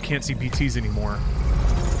 and then you can't see BTs anymore.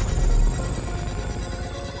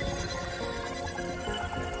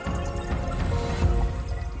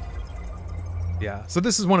 Yeah, so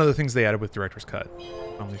this is one of the things they added with Director's Cut.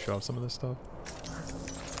 I'll only show off some of this stuff.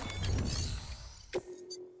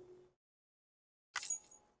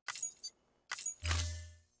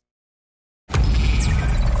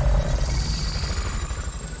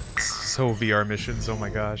 So VR missions, oh my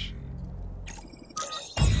gosh.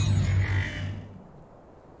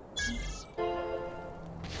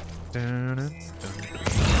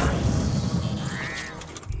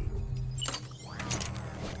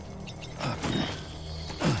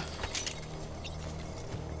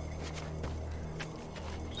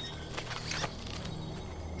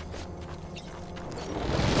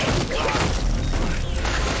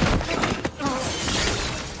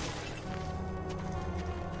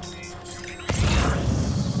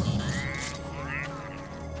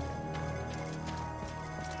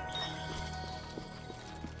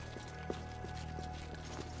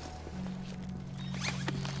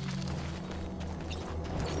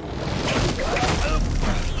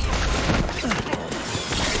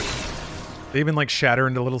 They even like shatter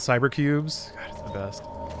into little cyber cubes. God, it's the best.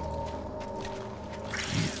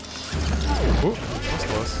 Ooh, that was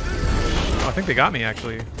close. Oh, I think they got me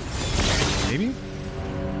actually. Maybe?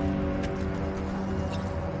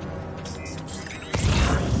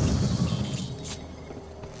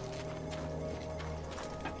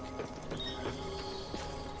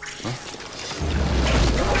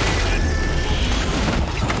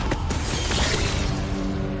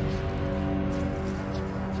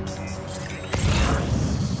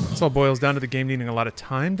 All boils down to the game needing a lot of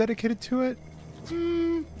time dedicated to it.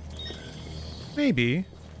 Maybe.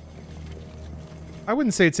 I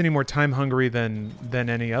wouldn't say it's any more time hungry than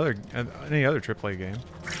any other AAA game.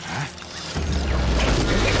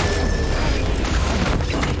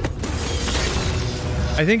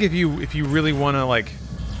 I think if you really want to like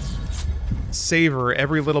savor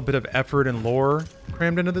every little bit of effort and lore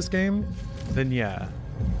crammed into this game, then yeah,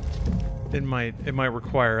 it might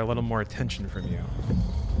require a little more attention from you.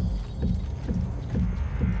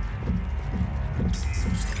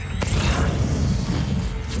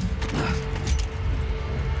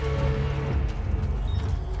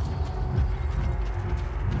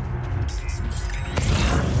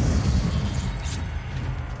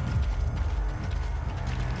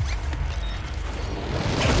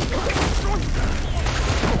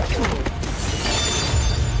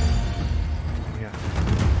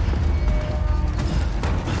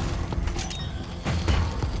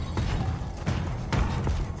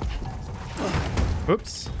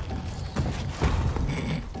 Oops.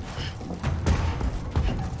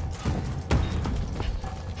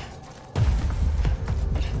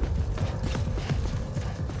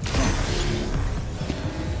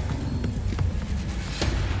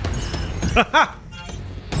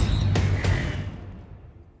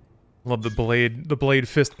 Love the blade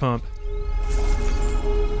fist pump.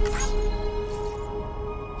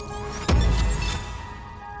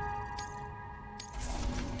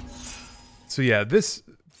 So yeah, this,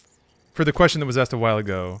 for the question that was asked a while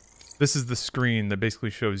ago, this is the screen that basically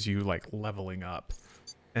shows you like leveling up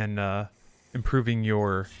and improving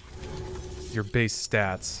your base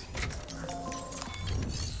stats.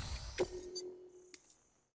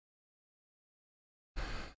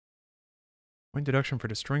 Point deduction for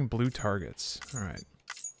destroying blue targets. All right.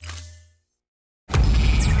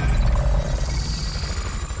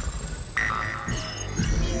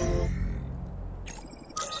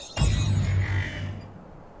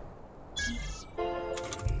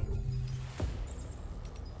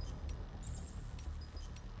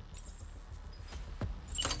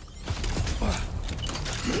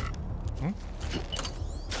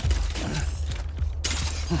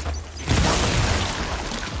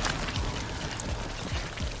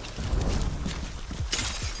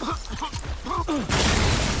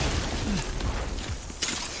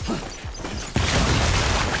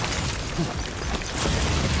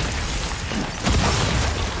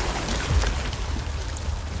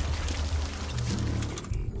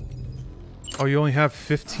 Oh, you only have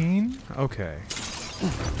 15? Okay.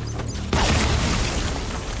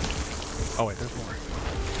 Oh wait, there's more.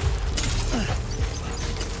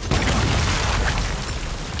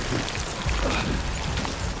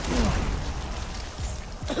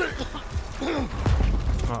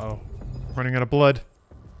 Uh-oh. Running out of blood.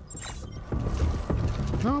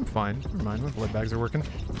 No, I'm fine. Never mind, my blood bags are working.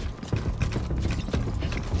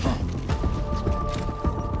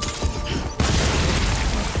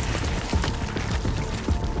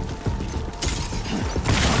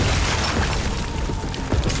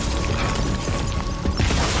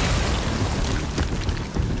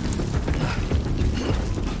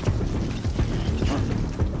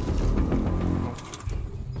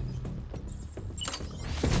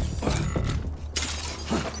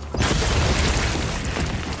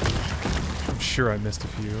 Sure, I missed a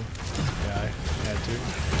few. Yeah, I had to.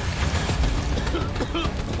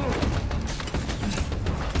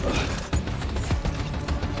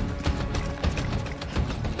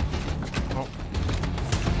 Oh.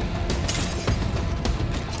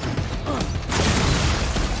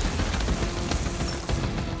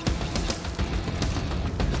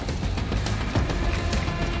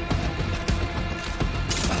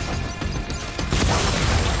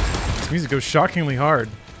 This music goes shockingly hard.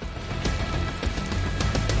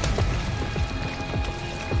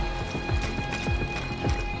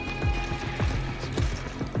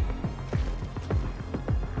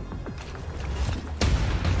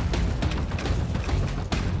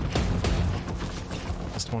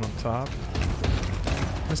 One up top.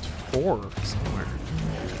 Missed 4 somewhere.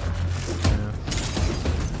 Yeah.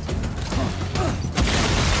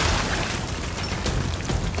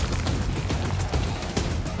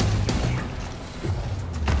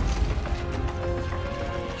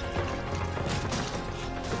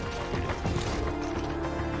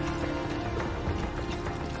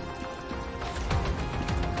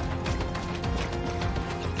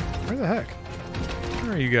 Where the heck?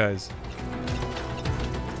 Where are you guys?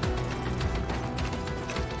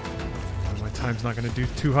 Time's not going to do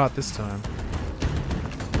too hot this time.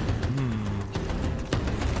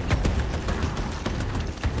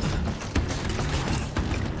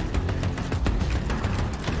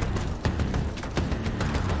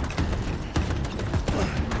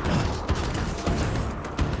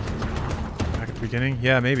 Back at the beginning?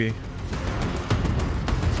 Yeah, maybe.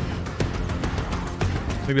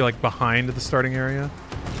 Maybe like behind the starting area.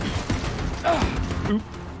 Oop.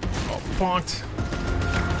 Oh, bonked.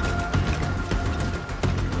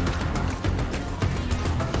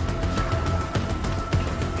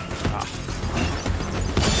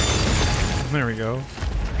 There we go.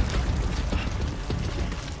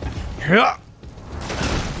 Yeah.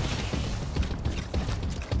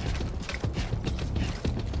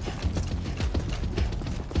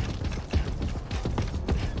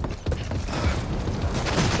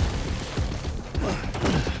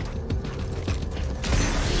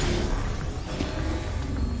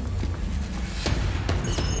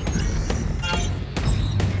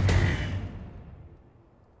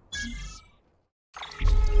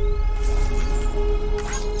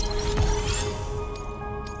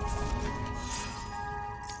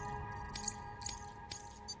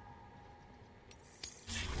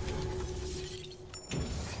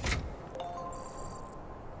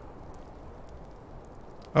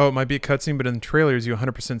 Oh, it might be a cutscene, but in the trailers, you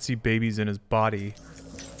 100% see babies in his body.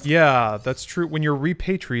 Yeah, that's true. When you're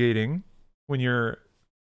repatriating,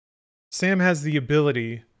 Sam has the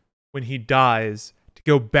ability, when he dies, to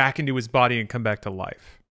go back into his body and come back to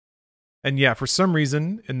life. And yeah, for some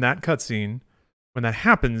reason, in that cutscene, when that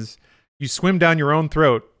happens, you swim down your own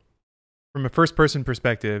throat from a first-person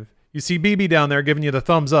perspective. You see BB down there giving you the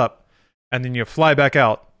thumbs up, and then you fly back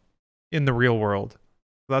out in the real world.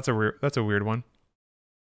 That's a weird one.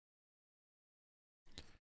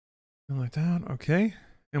 Like that, okay.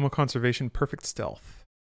 Animal conservation, perfect stealth.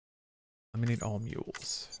 Eliminate all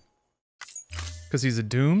mules. Because he's a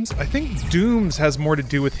Dooms? I think Dooms has more to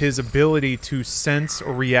do with his ability to sense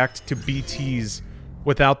or react to BTs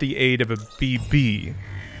without the aid of a BB.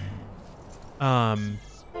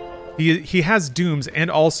 He has Dooms,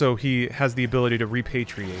 and also he has the ability to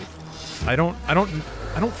repatriate. I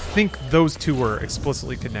don't think those two are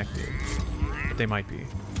explicitly connected, but they might be.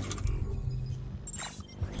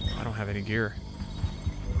 I don't have any gear.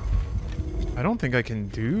 I don't think I can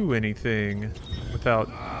do anything without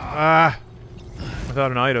an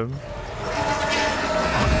item.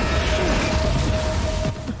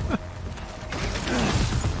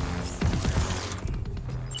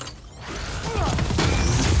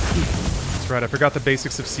 That's right. I forgot the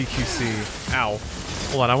basics of CQC. Ow.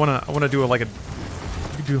 Hold on. I wanna do like a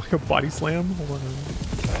body slam. Hold on.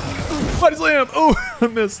 Body slam. Oh, I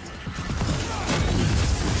missed.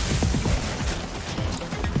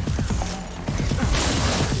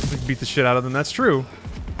 We can beat the shit out of them. That's true.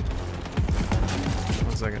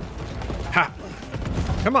 1 second. Ha!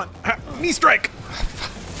 Come on. Ha! Knee strike.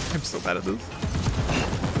 I'm so bad at this.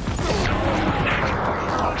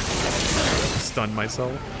 Stunned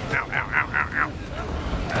myself. Ow! Ow! Ow! Ow!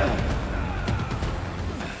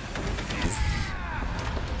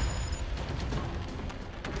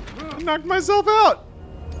 Ow! Knocked myself out.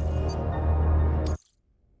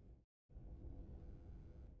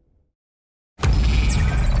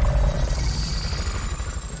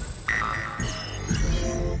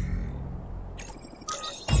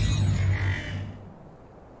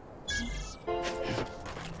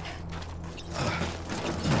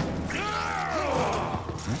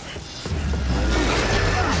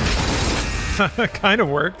 Kind of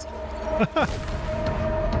worked.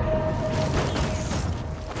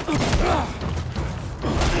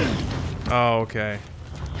 Oh, okay.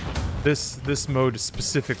 This mode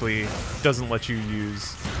specifically doesn't let you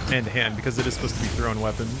use hand-to-hand because it is supposed to be thrown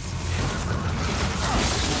weapons.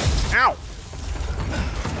 Ow!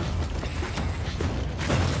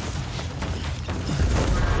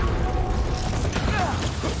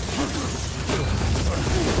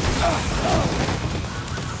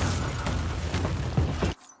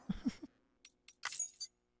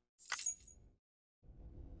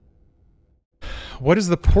 What is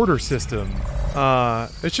the porter system?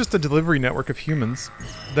 It's just a delivery network of humans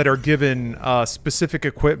that are given specific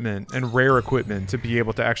equipment and rare equipment to be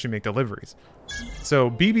able to actually make deliveries.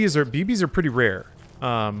 So BBs are pretty rare.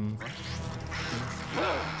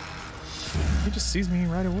 He just sees me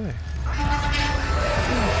right away.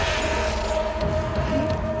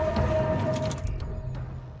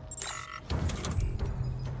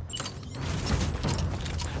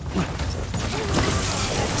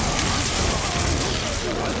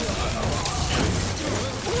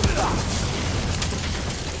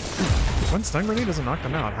 One stun grenade doesn't knock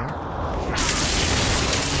them out, huh?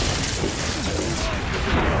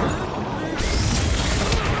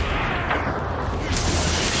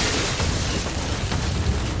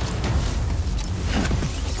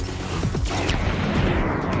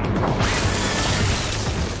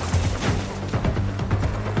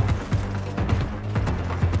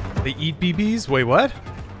 They eat BBs? Wait, what?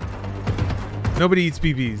 Nobody eats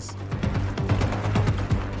BBs.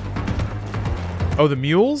 Oh, the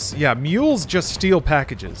mules? Yeah, mules just steal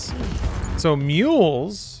packages. So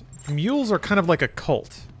mules are kind of like a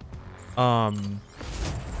cult. So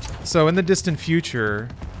in the distant future,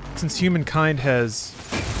 since humankind has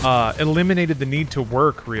eliminated the need to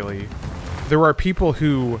work, really, there are people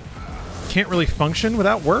who can't really function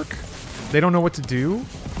without work. They don't know what to do.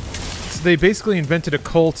 So they basically invented a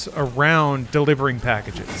cult around delivering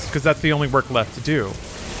packages, because that's the only work left to do.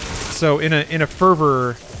 So in a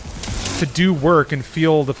fervor to do work and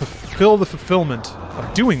fulfill the fulfillment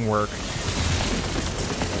of doing work,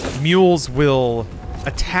 mules will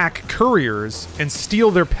attack couriers and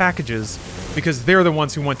steal their packages because they're the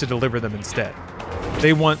ones who want to deliver them instead.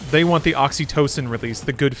 They want the oxytocin release,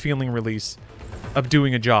 the good feeling release of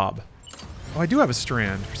doing a job. Oh, I do have a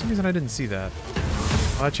strand. For some reason I didn't see that.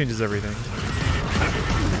 Oh, that changes everything.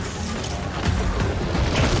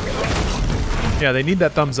 Yeah, they need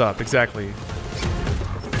that thumbs up, exactly.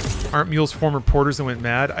 Aren't mules former porters that went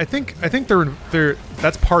mad? I think they're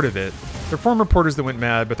that's part of it. They're former porters that went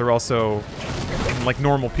mad, but they're also like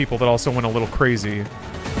normal people that also went a little crazy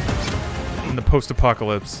in the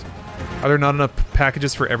post-apocalypse. Are there not enough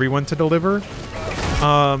packages for everyone to deliver?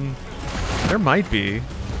 There might be.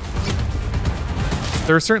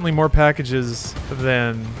 There are certainly more packages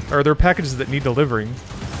than... Or there are packages that need delivering.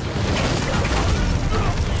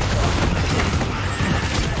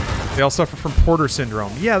 They all suffer from Porter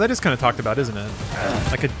syndrome. Yeah, that is kind of talked about, isn't it?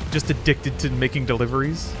 Like, just addicted to making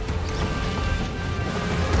deliveries.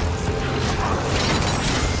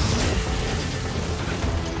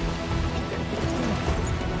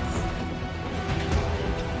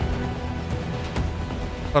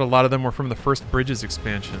 But a lot of them were from the first Bridges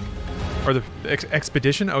expansion. Or the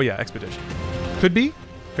Expedition? Oh yeah, Expedition. Could be.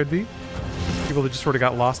 Could be. People that just sort of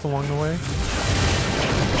got lost along the way.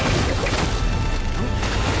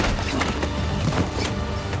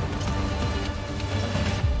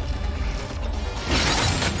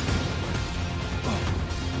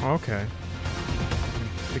 Okay.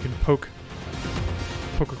 They can poke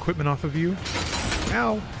equipment off of you.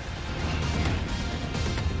 Ow.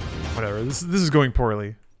 Whatever. This is going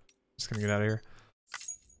poorly. Just gonna get out of here.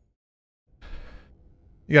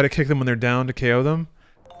 You gotta kick them when they're down to KO them.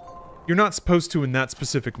 You're not supposed to in that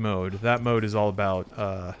specific mode. That mode is all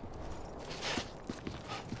about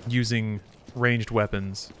using ranged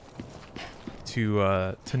weapons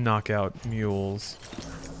to knock out mules.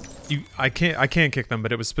 I can't kick them,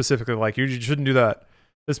 but it was specifically like you shouldn't do that.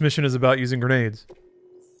 This mission is about using grenades.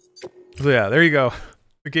 So yeah, there you go.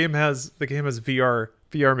 The game has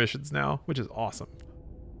VR missions now, which is awesome.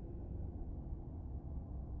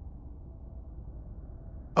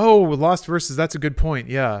 Oh, Lost Versus, that's a good point.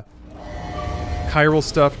 Yeah. Chiral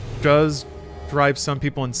stuff does drive some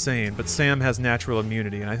people insane, but Sam has natural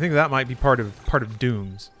immunity, and I think that might be part of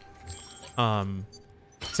Doom's. Sam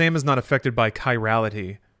is not affected by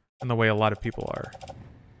chirality in the way a lot of people are.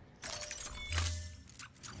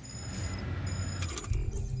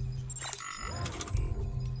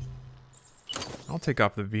 I'll take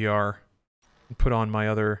off the VR and put on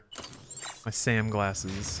my Sam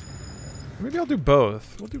glasses. Maybe I'll do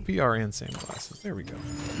both. We'll do VR and Sam glasses. There we go.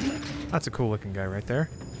 That's a cool looking guy right there.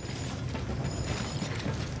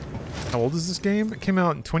 How old is this game? It came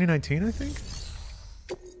out in 2019, I think?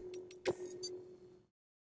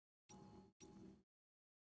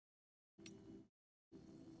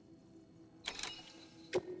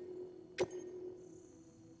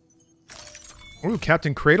 Ooh,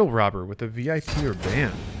 Captain Cradle Robber with a VIP or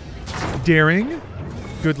band. Daring.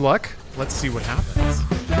 Good luck. Let's see what happens.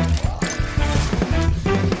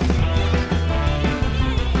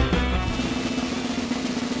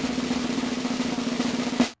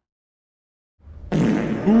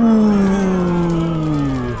 Ooh.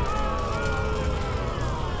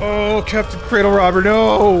 Oh, Captain Cradle Robber,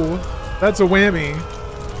 no! That's a whammy.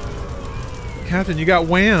 Captain, you got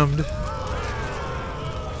whammed.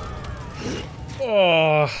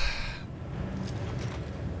 Oh.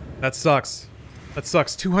 That sucks. That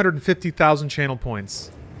sucks. 250,000 channel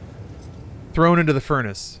points. Thrown into the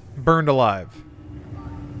furnace. Burned alive.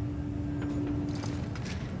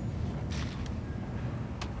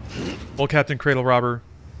 Well, Captain Cradle Robber,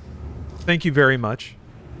 thank you very much.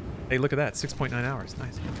 Hey, look at that. 6.9 hours.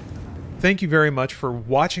 Nice. Thank you very much for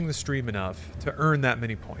watching the stream enough to earn that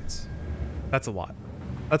many points. That's a lot.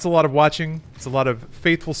 That's a lot of watching. It's a lot of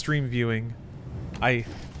faithful stream viewing. I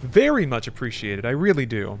very much appreciate it. I really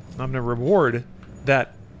do. I'm gonna reward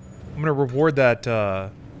that. I'm gonna reward that.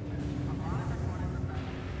 How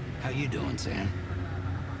you doing, Sam?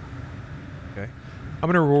 Okay. I'm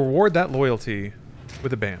gonna reward that loyalty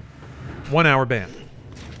with a ban. 1 hour ban.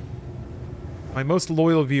 My most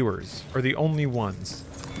loyal viewers are the only ones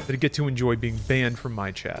that get to enjoy being banned from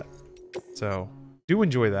my chat. So do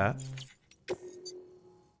enjoy that.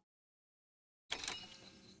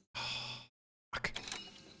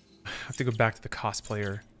 I have to go back to the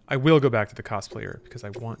cosplayer. I will go back to the cosplayer because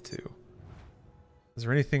I want to. Is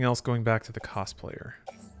there anything else going back to the cosplayer?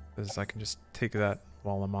 Because I can just take that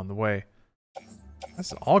while I'm on the way.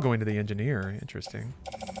 That's all going to the engineer. Interesting.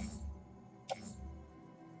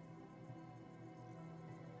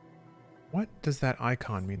 What does that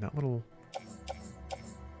icon mean? That little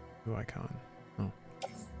blue icon. Oh.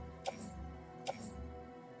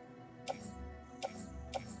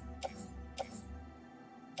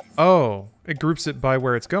 Oh, it groups it by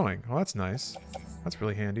where it's going. Well, that's nice. That's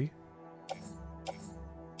really handy.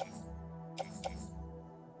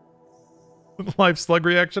 Live slug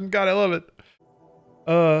reaction. God, I love it.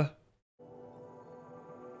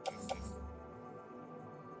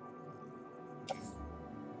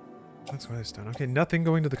 That's what it's done. Okay, nothing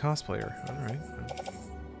going to the cosplayer. Alright.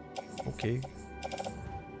 Okay.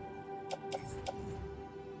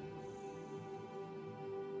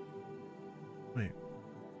 Wait.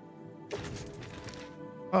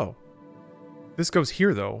 Oh. This goes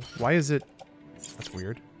here, though. Why is it... That's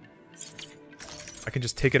weird. I can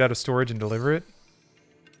just take it out of storage and deliver it?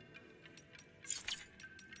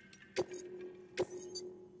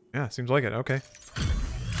 Yeah, seems like it. Okay.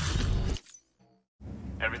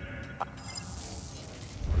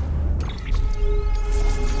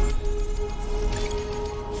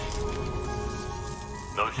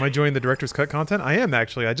 Am I enjoying the director's cut content? I am,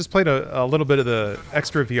 actually. I just played a little bit of the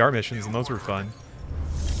extra VR missions, and those were fun.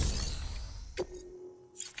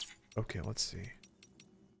 Okay, let's see.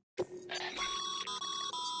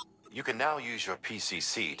 You can now use your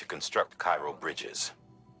PCC to construct chiral bridges.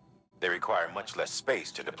 They require much less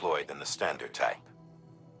space to deploy than the standard type.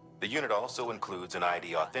 The unit also includes an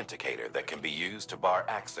ID authenticator that can be used to bar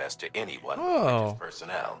access to anyone who bridges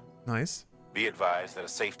personnel. Nice. Be advised that a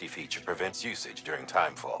safety feature prevents usage during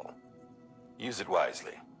timefall. Use it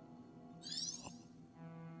wisely.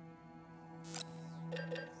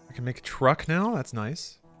 I can make a truck now? That's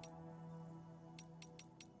nice.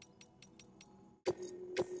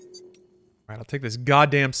 Alright, I'll take this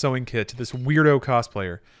goddamn sewing kit to this weirdo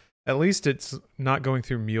cosplayer. At least it's not going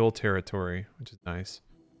through mule territory, which is nice.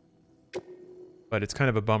 But it's kind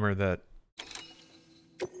of a bummer that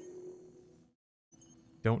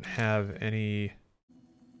don't have any...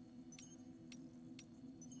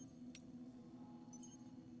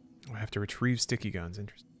 I have to retrieve sticky guns.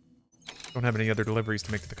 Interesting. Don't have any other deliveries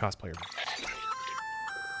to make to the cosplayer.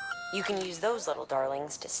 You can use those little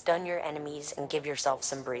darlings to stun your enemies and give yourself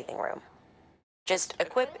some breathing room. Just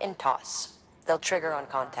equip and toss. They'll trigger on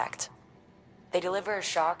contact. They deliver a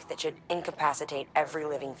shock that should incapacitate every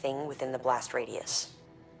living thing within the blast radius.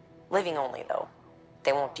 Living only, though.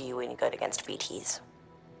 They won't do you any good against BTs.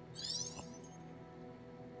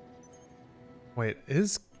 Wait,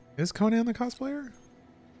 is Conan the cosplayer?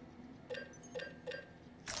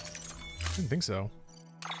 I didn't think so.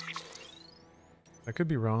 I could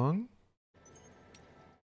be wrong.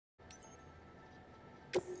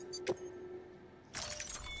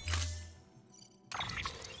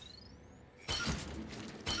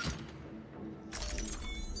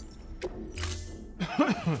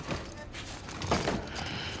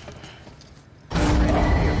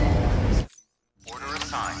 Order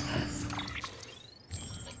assigned.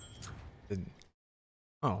 Didn't.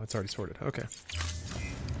 Oh, it's already sorted. Okay.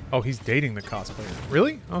 Oh, he's dating the cosplayer.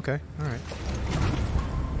 Really? Okay. All right.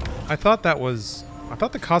 I thought the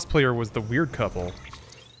cosplayer was the weird couple,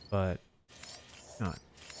 but not.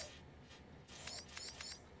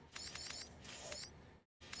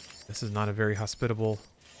 This is not a very hospitable,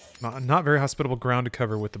 not very hospitable ground to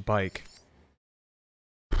cover with the bike.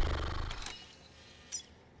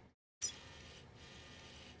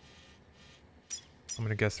 I'm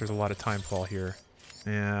gonna guess there's a lot of time fall here.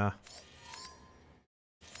 Yeah.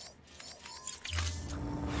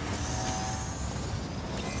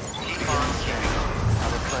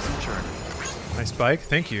 Have a pleasant journey. Nice bike,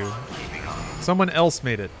 thank you. Someone else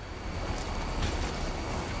made it.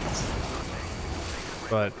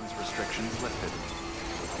 But Restrictions lifted.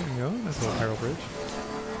 there you go, nice little spiral bridge.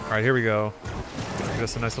 Alright, here we go. Get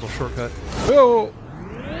us a nice little shortcut. Oh!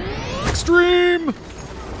 Extreme!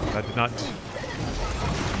 I did not...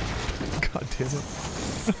 God damn it.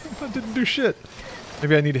 That didn't do shit.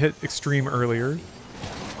 Maybe I need to hit extreme earlier.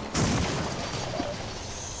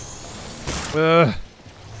 Ugh.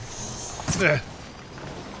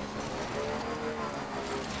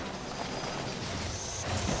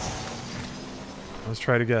 Let's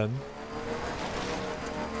try it again.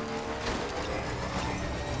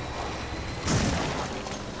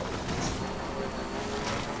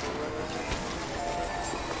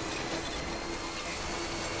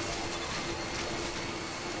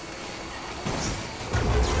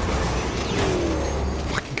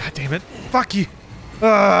 Fucking goddamn it. Fuck you.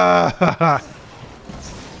 Ah.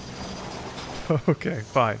 Okay,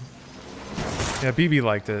 fine. Yeah, BB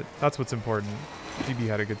liked it. That's what's important. BB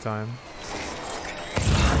had a good time.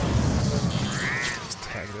 Just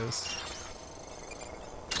tag this.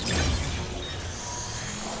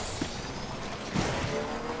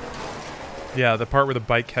 Yeah, the part where the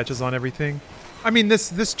bike catches on everything. I mean,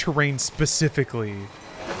 this terrain specifically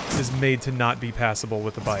is made to not be passable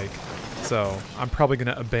with the bike. So, I'm probably going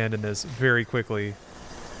to abandon this very quickly.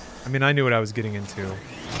 I mean, I knew what I was getting into.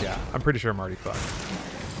 Yeah, I'm pretty sure I'm already fucked.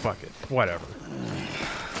 Fuck it. Whatever.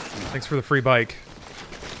 Thanks for the free bike.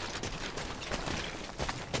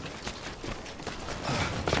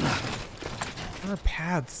 There are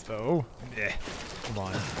paths, though. Eh. Come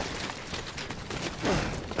on.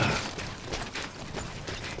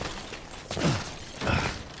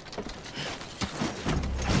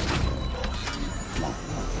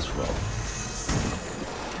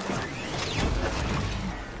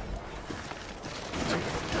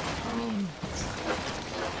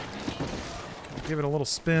 Give it a little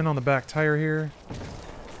spin on the back tire here.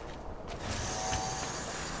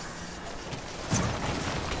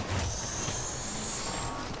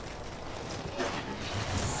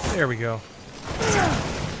 There we go.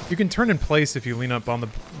 You can turn in place if you lean up on the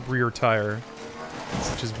rear tire,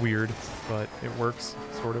 which is weird, but it works,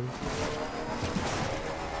 sort of.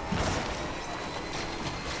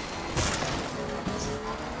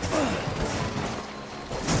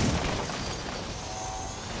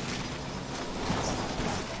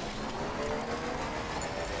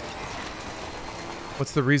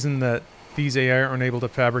 What's the reason that these AI aren't able to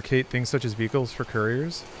fabricate things such as vehicles for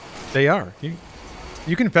couriers? They are.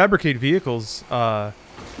 You can fabricate vehicles at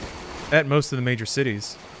most of the major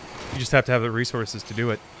cities. You just have to have the resources to do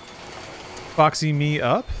it. Foxy me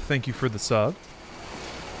up. Thank you for the sub.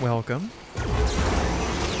 Welcome.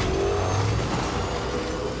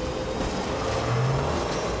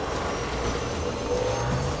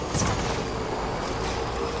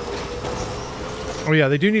 Oh yeah,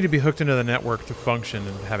 they do need to be hooked into the network to function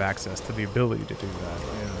and have access to the ability to do that.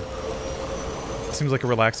 Yeah. Seems like a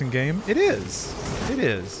relaxing game. It is. It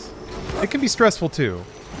is. It can be stressful too.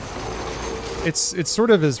 It's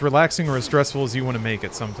sort of as relaxing or as stressful as you want to make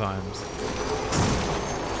it sometimes.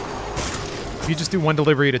 If you just do one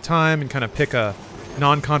delivery at a time and kind of pick a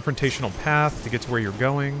non-confrontational path to get to where you're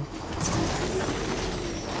going.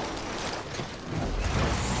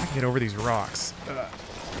 I can get over these rocks. There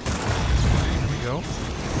we go.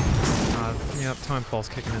 Yep, timefall's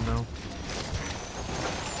kicking in though.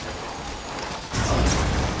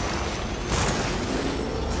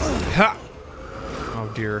 Ha!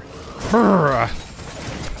 Oh dear.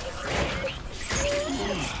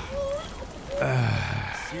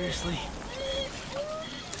 Seriously?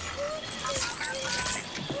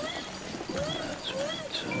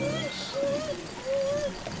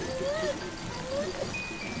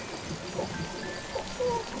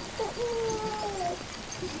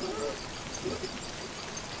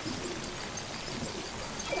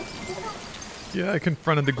 Yeah, I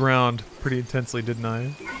confronted the ground pretty intensely, didn't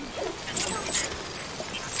I?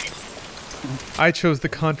 I chose the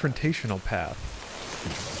confrontational path.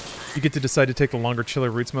 You get to decide to take the longer, chiller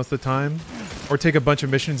routes most of the time, or take a bunch of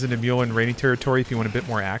missions into Mule and Rainy territory if you want a bit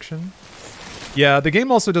more action. Yeah, the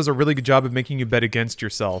game also does a really good job of making you bet against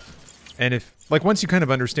yourself. And if, like, once you kind of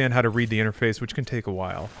understand how to read the interface, which can take a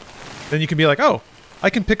while, then you can be like, oh, I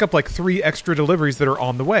can pick up like 3 extra deliveries that are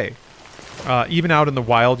on the way. Even out in the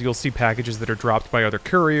wild, you'll see packages that are dropped by other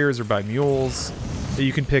couriers or by mules that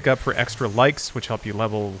you can pick up for extra likes, which help you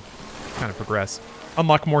level, kind of progress.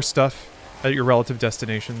 Unlock more stuff at your relative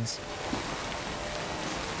destinations.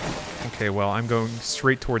 Okay, well, I'm going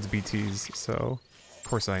straight towards BTs, so of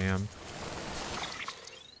course I am.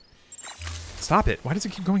 Stop it. Why does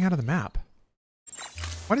it keep going out of the map?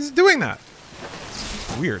 Why is it doing that?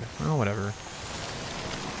 It's weird. Well, whatever.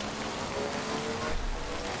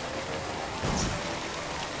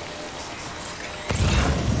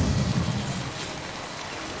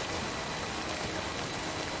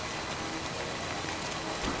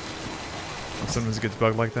 Sometimes it gets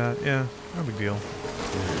bugged like that. Yeah, no big deal.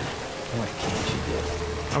 What can't you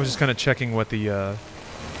do? I was just kind of checking what the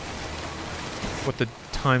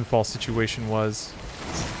timefall situation was.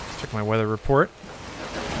 Check my weather report.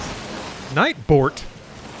 Nightbort.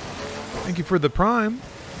 Thank you for the Prime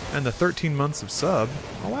and the 13 months of sub.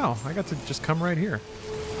 Oh wow, I got to just come right here.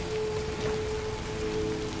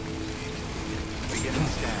 Beginning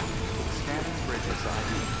scan. Scanning bridges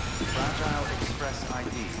ID. Fragile Express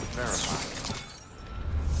ID verified.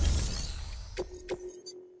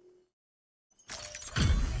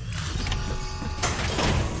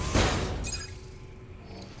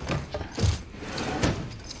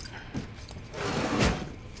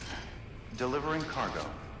 Delivering cargo.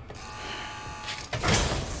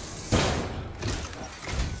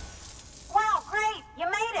 Wow, great! You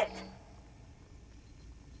made it!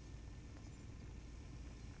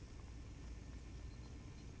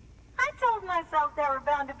 I told myself there were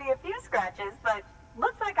bound to be a few scratches, but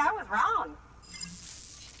looks like I was wrong.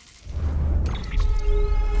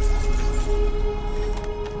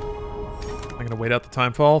 I'm gonna wait out the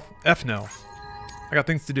timefall. F no. I got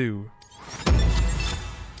things to do.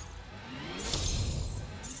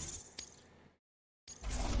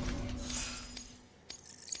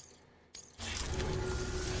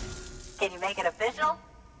 Can you make it official?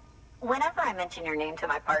 Whenever I mention your name to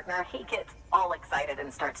my partner, he gets all excited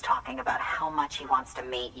and starts talking about how much he wants to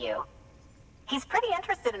meet you. He's pretty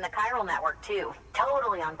interested in the chiral network too,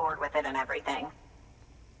 totally on board with it and everything.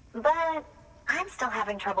 But I'm still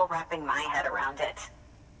having trouble wrapping my head around it.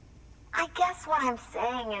 I guess what I'm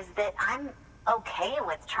saying is that I'm okay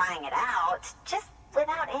with trying it out, just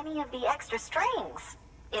without any of the extra strings,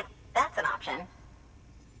 if that's an option.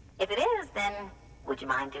 If it is, then would you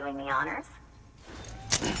mind doing the honors?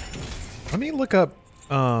 Let me look up,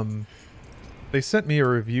 they sent me a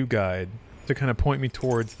review guide to kind of point me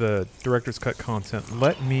towards the director's cut content.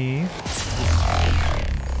 Let me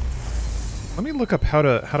look up how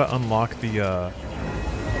to unlock the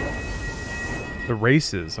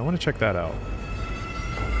races. I want to check that out.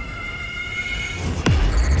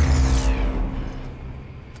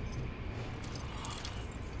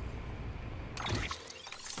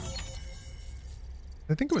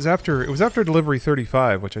 I think it was after delivery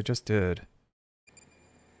 35, which I just did.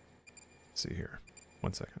 Let's see here.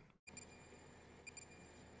 1 second.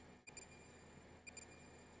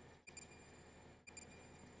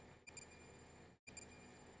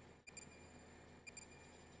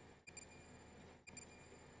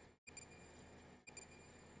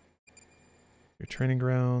 Your training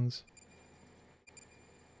grounds.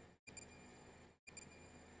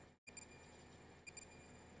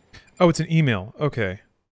 Oh, it's an email. Okay.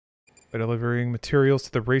 By delivering materials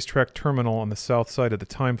to the racetrack terminal on the south side of the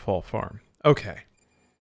Timefall farm. Okay.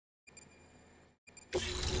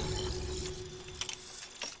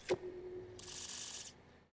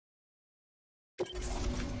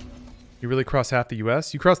 You really cross half the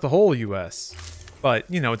US? You cross the whole US. But,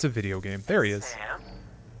 you know, it's a video game. There he is.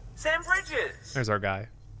 Sam Bridges! There's our guy.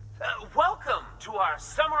 Welcome to our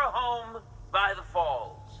summer home by the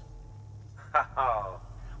falls. Oh,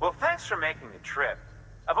 well, thanks for making the trip.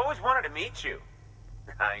 I've always wanted to meet you.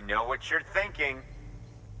 I know what you're thinking.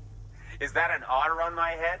 Is that an otter on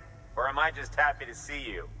my head? Or am I just happy to see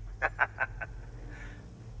you?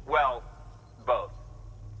 Well, both.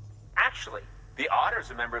 Actually, the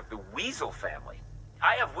otter's a member of the weasel family.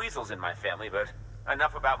 I have weasels in my family, but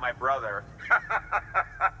enough about my brother.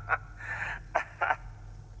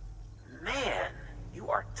 Man, you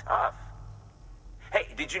are tough. Hey,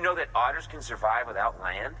 did you know that otters can survive without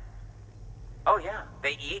land? Oh yeah,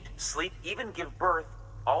 they eat, sleep, even give birth,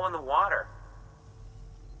 all in the water.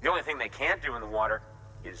 The only thing they can't do in the water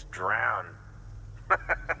is drown.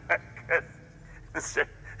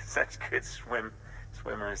 Such good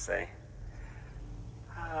swimmers, say.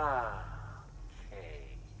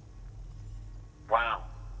 Okay. Wow,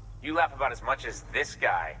 you laugh about as much as this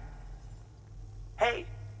guy. Hey,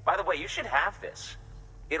 by the way, you should have this.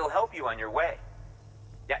 It'll help you on your way.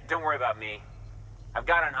 Yeah, don't worry about me. I've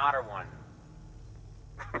got an otter one.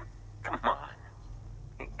 Come on.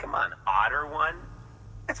 Come on, otter one?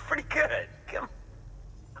 That's pretty good. Come.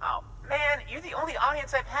 Oh, man, you're the only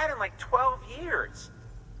audience I've had in like 12 years.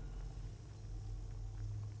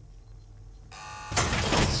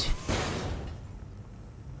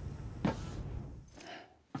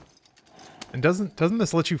 And doesn't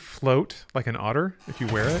this let you float like an otter if you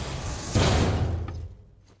wear it?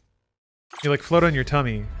 You like float on your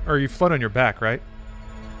tummy, or you float on your back, right?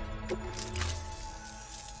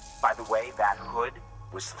 By the way, that hood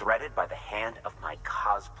was threaded by the hand of my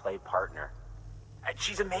cosplay partner.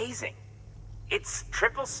 She's amazing. It's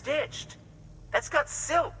triple stitched. That's got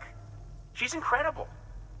silk. She's incredible.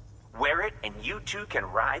 Wear it and you too can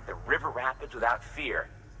ride the river rapids without fear.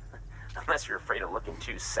 Unless you're afraid of looking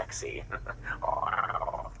too sexy.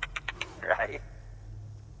 Right?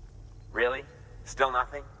 Really? Still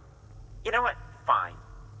nothing? You know what? Fine.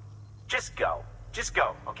 Just go. Just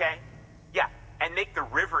go, okay? Yeah, and make the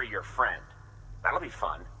river your friend. That'll be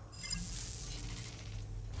fun.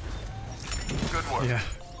 Good work. Yeah.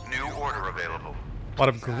 New order available. A lot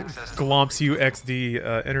of glomps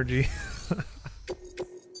UXD energy.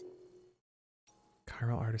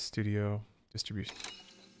 Chiral Artist Studio distribution.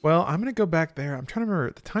 Well, I'm gonna go back there. I'm trying to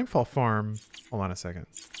remember the Timefall farm. Hold on a second.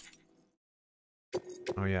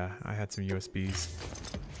 Oh yeah, I had some USBs.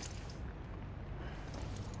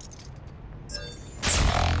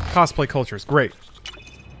 Cosplay culture is great.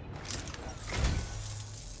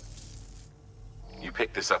 You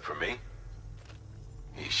picked this up for me?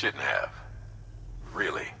 You shouldn't have.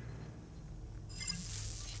 Really.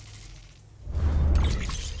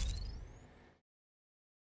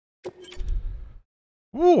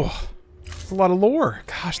 Ooh, there's a lot of lore.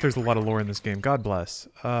 Gosh, there's a lot of lore in this game. God bless.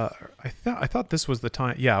 I thought this was the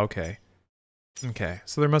time. Yeah, okay. Okay,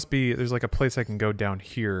 so there's like a place I can go down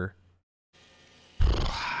here.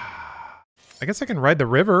 I guess I can ride the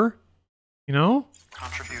river, you know?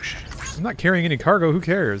 Contribution. I'm not carrying any cargo, who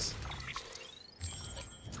cares?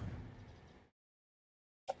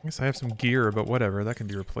 I guess I have some gear, but whatever, that can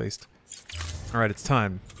be replaced. Alright, it's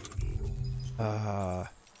time. There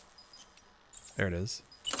it is.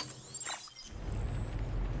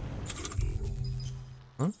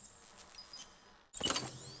 Huh?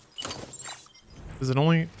 Does it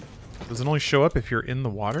only show up if you're in the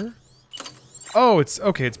water? Oh, it's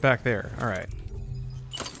okay, it's back there. All right.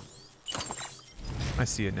 I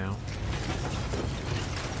see it now.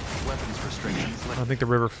 Weapons restrictions. I don't think the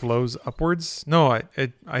river flows upwards. No, I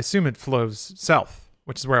assume it flows south,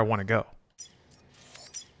 which is where I want to go.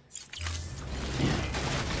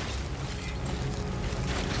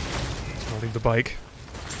 I'll leave the bike.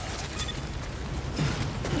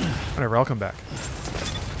 Whatever, I'll come back.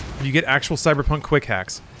 You get actual cyberpunk quick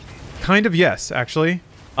hacks. Kind of, yes, actually.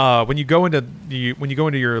 When you go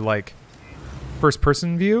into your like first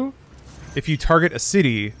person view, if you target a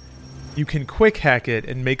city, you can quick hack it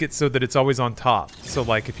and make it so that it's always on top. So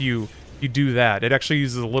like if you do that, it actually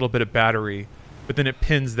uses a little bit of battery, but then it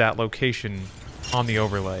pins that location on the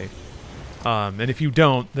overlay. And if you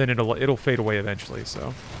don't, then it'll fade away eventually.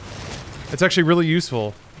 So it's actually really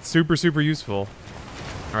useful. It's super, super useful.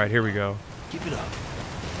 All right, here we go. Keep it up.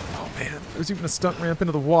 Oh man, there's even a stunt ramp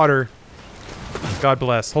into the water. God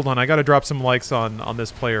bless. Hold on, I gotta drop some likes on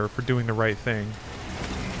this player for doing the right thing.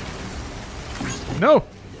 No!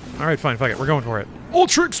 Alright, fine, fuck it. We're going for it.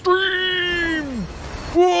 Ultra Extreme!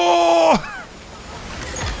 Whoa!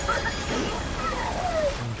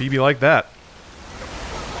 BB like that.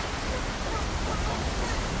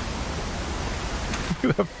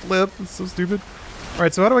 Look at that flip. It's so stupid.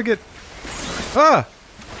 Alright, so how do I get... Ah!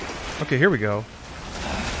 Okay, here we go.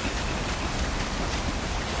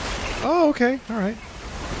 Oh, okay. Alright.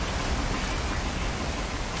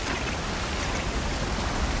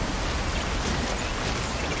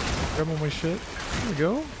 Grab all my shit. There we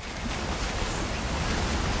go.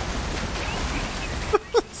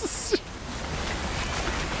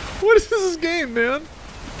 What is this game, man?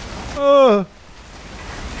 There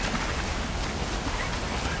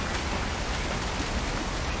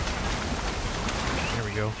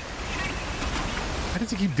we go. Why does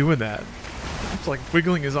he keep doing that? It's like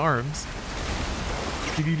wiggling his arms.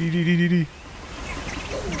 Dee-dee-dee-dee-dee-dee.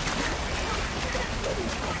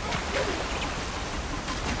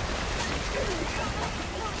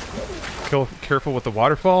 Careful with the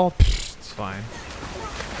waterfall. Pfft, it's fine.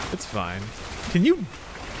 It's fine. Can you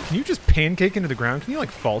just pancake into the ground? Can you like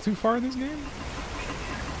fall too far in this game?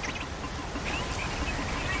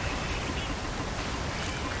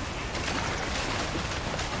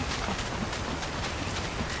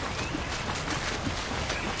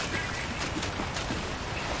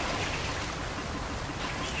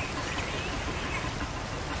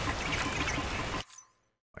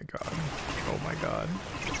 My God. Oh my God.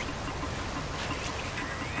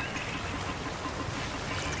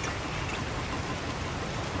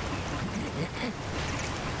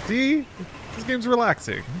 See? This game's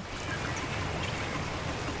relaxing.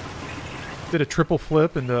 Did a triple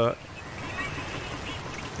flip into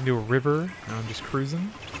a river. Now I'm just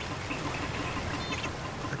cruising.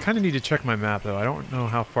 I kind of need to check my map though. I don't know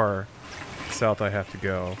how far south I have to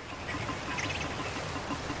go.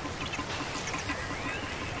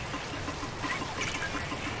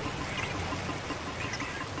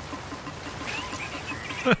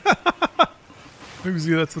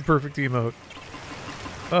 Oozy, that's the perfect emote.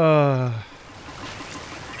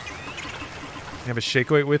 You have a shake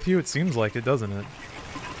weight with you? It seems like it, doesn't it?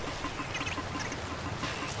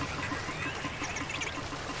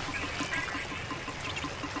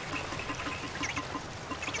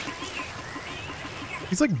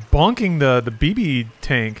 He's like bonking the BB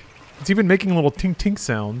tank. It's even making little tink tink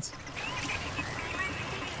sounds.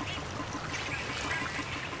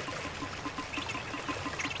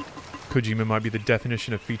 Kojima might be the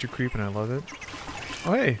definition of feature creep, and I love it.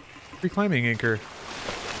 Oh hey, free climbing anchor.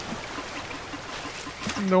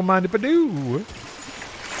 No mind if I do.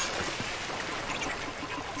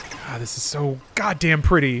 God, this is so goddamn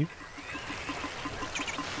pretty.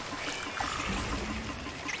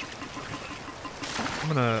 I'm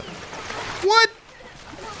gonna... What?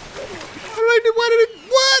 What did I do? What did it...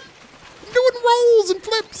 What? I'm doing rolls and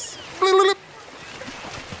flips.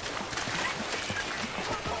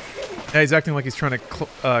 Yeah, he's acting like he's trying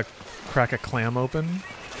to crack a clam open.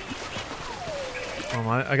 Hold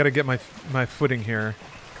on, I gotta get my footing here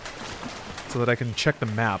so that I can check the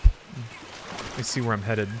map. Let me see where I'm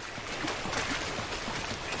headed.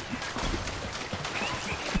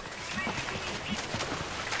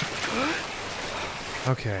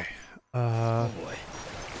 Okay. Oh boy.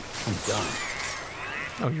 I'm done.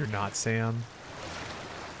 No, you're not, Sam.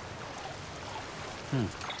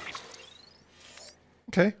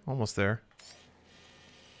 Okay, almost there.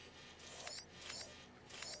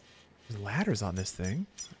 There's ladders on this thing.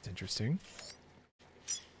 That's interesting.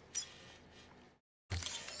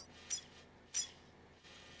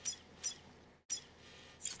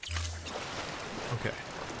 Okay.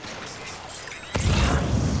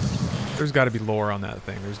 There's got to be lore on that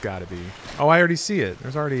thing. There's got to be. Oh, I already see it.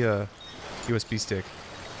 There's already a USB stick.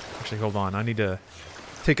 Actually, hold on. I need to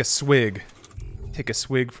take a swig. Take a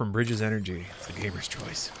swig from Bridges Energy. It's the gamer's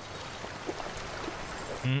choice.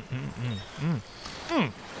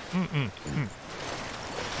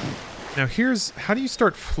 Now here's... How do you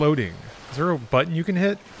start floating? Is there a button you can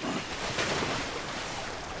hit?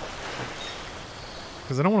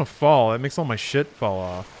 Because I don't want to fall. That makes all my shit fall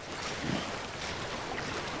off.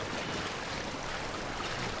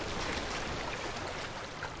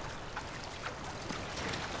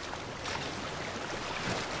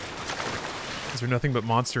 Is there nothing but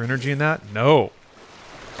Monster Energy in that? No.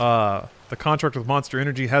 The contract with Monster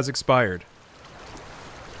Energy has expired.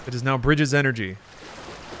 It is now Bridges Energy.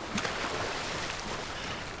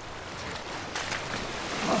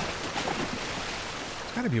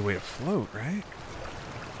 There's gotta be a way to float, right?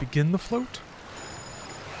 Begin the float?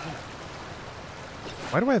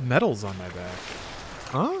 Why do I have medals on my back?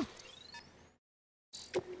 Huh?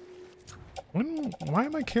 Why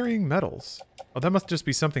am I carrying medals? Oh, that must just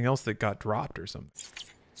be something else that got dropped or something.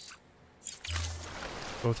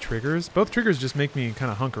 Both triggers? Both triggers just make me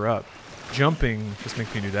kind of hunker up. Jumping just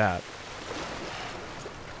makes me do that.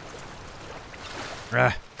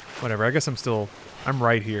 Ah, whatever. I guess I'm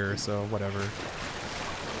right here, so whatever.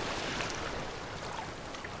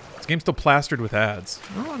 This game's still plastered with ads.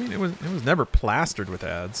 Oh, I mean, it was never plastered with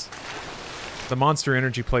ads. The Monster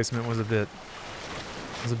Energy placement was a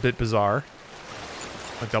bit bizarre.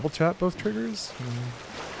 A double tap both triggers?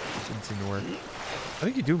 Didn't seem to work. I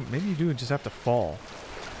think you do. Maybe you do just have to fall.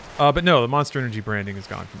 But no, the Monster Energy branding is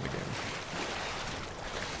gone from the game.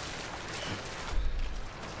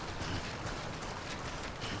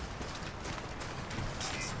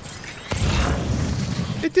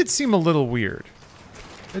 It did seem a little weird.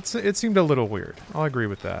 It seemed a little weird. I'll agree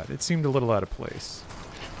with that. It seemed a little out of place.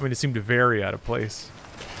 I mean, it seemed very out of place.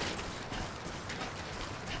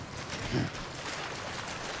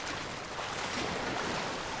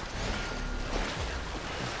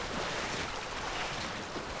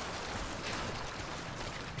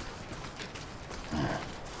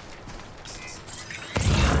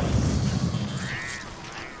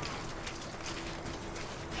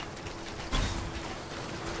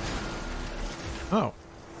 Oh.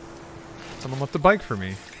 Someone left the bike for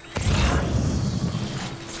me.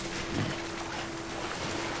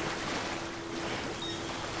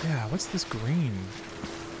 Yeah, what's this green?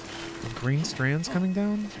 The green strands coming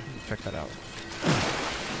down? Check that out.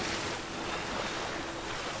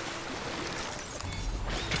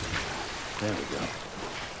 There we go.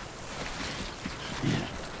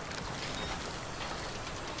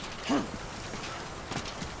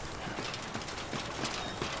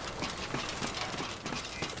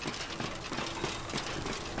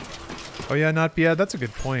 Oh yeah, that's a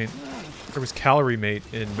good point. There was Calorie Mate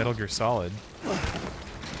in Metal Gear Solid.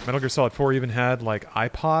 Metal Gear Solid 4 even had, like,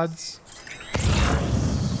 iPods.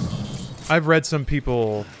 I've read some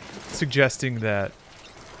people suggesting that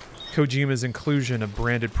Kojima's inclusion of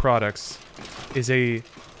branded products is a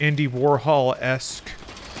Andy Warhol-esque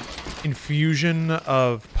infusion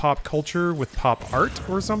of pop culture with pop art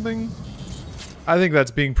or something. I think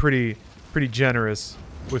that's being pretty generous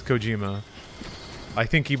with Kojima. I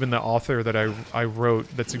think even the author that I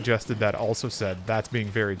wrote that suggested that also said that's being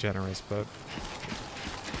very generous, but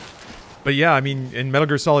yeah, I mean, in Metal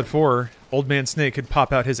Gear Solid 4, Old Man Snake could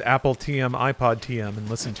pop out his Apple TM, iPod TM, and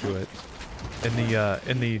listen to it in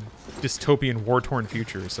the dystopian, war-torn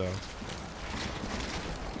future. So,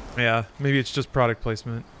 yeah, maybe it's just product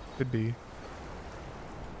placement. Could be.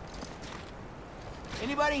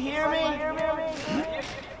 Anybody hear me?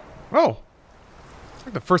 Oh, it's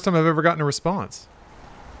like the first time I've ever gotten a response.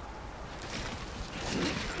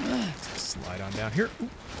 Slide on down here. Ooh,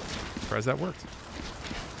 surprised that worked.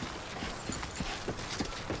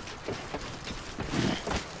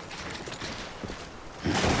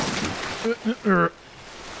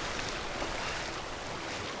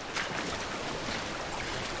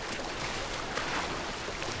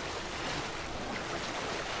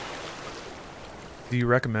 Do you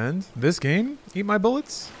recommend this game? Eat My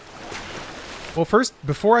Bullets? Well, first,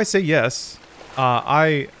 before I say yes,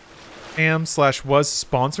 I am/was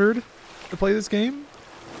sponsored to play this game.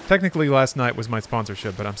 Technically, last night was my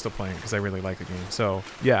sponsorship, but I'm still playing it because I really like the game. So,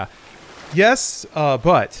 yeah. Yes,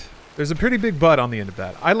 but there's a pretty big but on the end of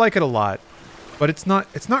that. I like it a lot, but it's not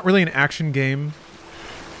really an action game.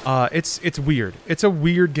 It's weird. It's a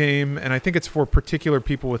weird game, and I think it's for particular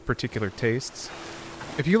people with particular tastes.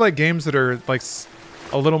 If you like games that are like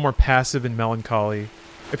a little more passive and melancholy,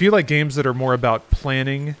 if you like games that are more about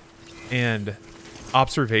planning and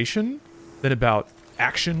observation than about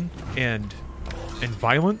action and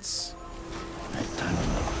violence.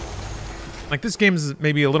 Like, this game is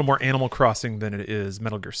maybe a little more Animal Crossing than it is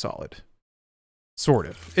Metal Gear Solid. Sort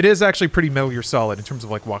of. It is actually pretty Metal Gear Solid in terms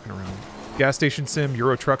of like walking around. Gas station sim,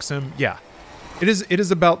 Euro truck sim, yeah. It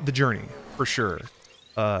is about the journey, for sure.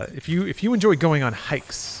 If you enjoy going on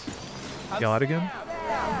hikes, yell out again.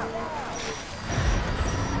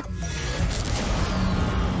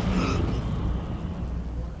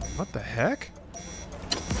 What the heck?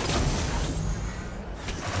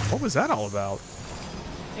 What was that all about?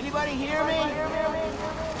 Anybody hear me?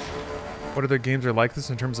 What other games are like this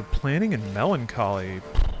in terms of planning and melancholy?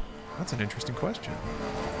 That's an interesting question.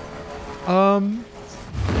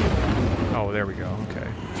 Oh, there we go. Okay.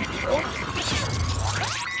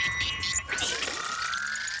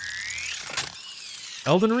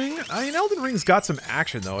 Elden Ring? I mean, Elden Ring's got some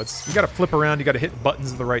action, though. It's you got to flip around, you got to hit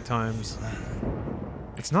buttons at the right times.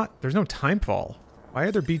 It's not... There's no time fall. Why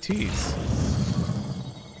are there BTs?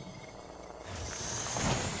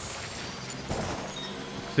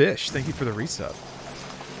 Fish, thank you for the resub.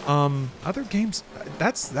 Other games...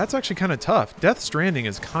 That's actually kind of tough. Death Stranding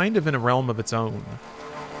is kind of in a realm of its own.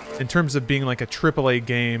 In terms of being like a AAA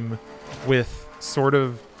game with sort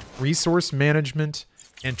of resource management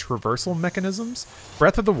and traversal mechanisms.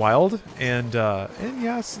 Breath of the Wild and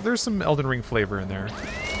yes, there's some Elden Ring flavor in there.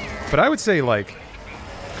 But I would say like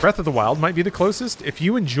Breath of the Wild might be the closest. If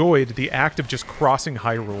you enjoyed the act of just crossing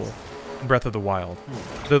Hyrule in Breath of the Wild,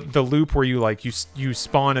 the loop where you like you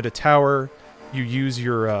spawn at a tower, you use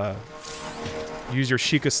your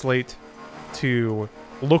Sheikah Slate to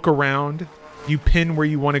look around, you pin where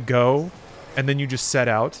you want to go, and then you just set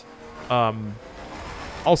out.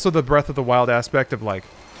 Also the Breath of the Wild aspect of like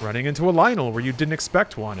running into a Lionel where you didn't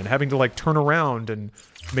expect one and having to like turn around and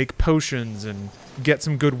make potions and get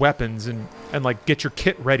some good weapons and like get your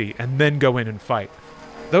kit ready and then go in and fight.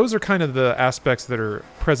 Those are kind of the aspects that are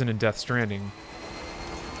present in Death Stranding,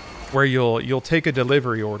 where you'll take a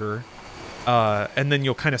delivery order and then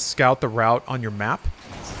you'll kind of scout the route on your map.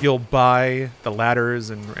 You'll buy the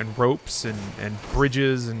ladders and ropes and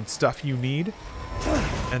bridges and stuff you need,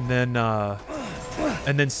 and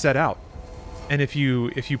then set out. And if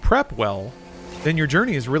you prep well, then your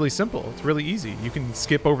journey is really simple. It's really easy. You can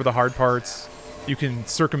skip over the hard parts. You can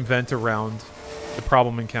circumvent around the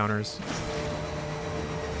problem encounters.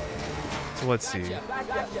 So let's see.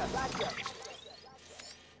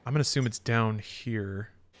 I'm gonna assume it's down here.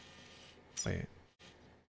 Wait.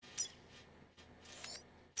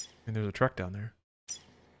 And there's a truck down there.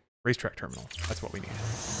 Racetrack terminal. That's what we need.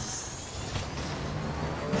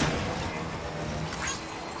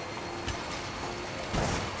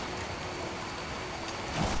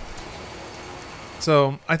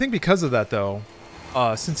 So I think because of that, though,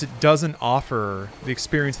 since it doesn't offer the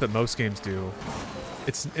experience that most games do,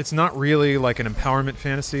 it's not really like an empowerment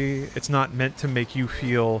fantasy. It's not meant to make you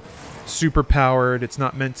feel super powered. It's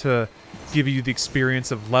not meant to give you the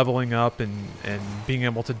experience of leveling up and being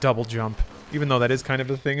able to double jump. Even though that is kind of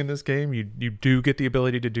the thing in this game, you do get the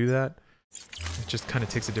ability to do that. It just kind of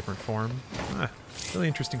takes a different form. Really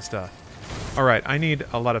interesting stuff. All right, I need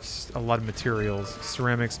a lot of materials: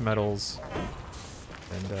 ceramics, metals,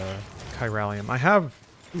 and chiralium. I have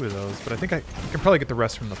 2 of those, but I think I can probably get the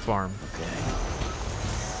rest from the farm. Okay.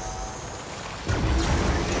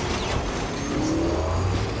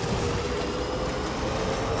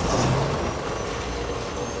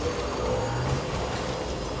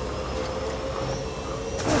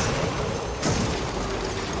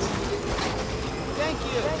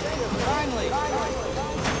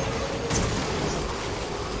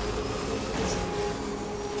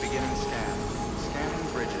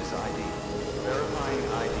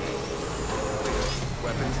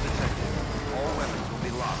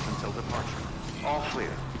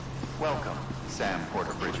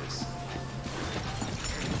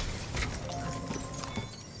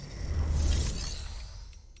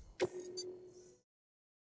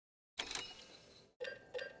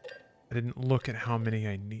 I didn't look at how many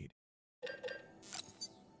I need.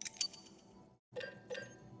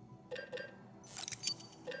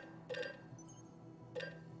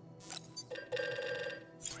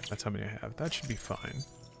 That's how many I have. That should be fine.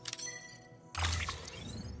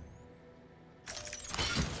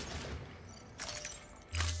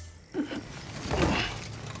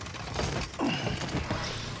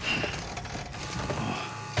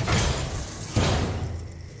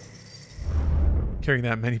 Carrying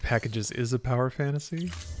that many packages is a power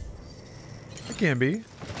fantasy? It can be. I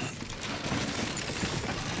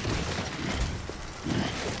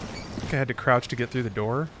think I had to crouch to get through the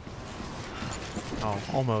door. Oh,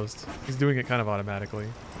 almost. He's doing it kind of automatically.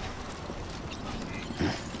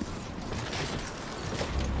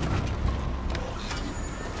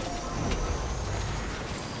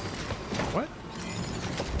 What?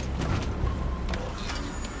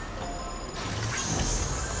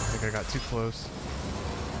 I think I got too close.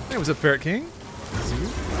 Hey, what's up, Ferret King? See you?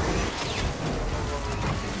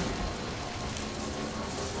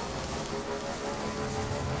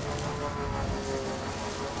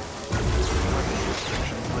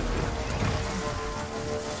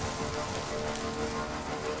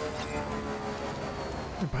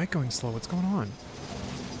 My bike going slow. What's going on?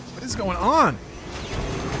 What is going on?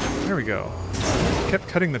 There we go. Kept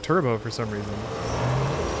cutting the turbo for some reason.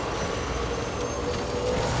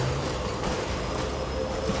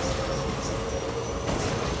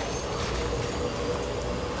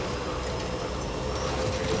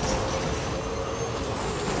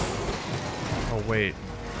 Oh wait.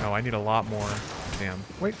 Oh, I need a lot more. Damn.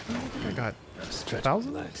 Wait, I got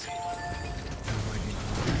 1,000?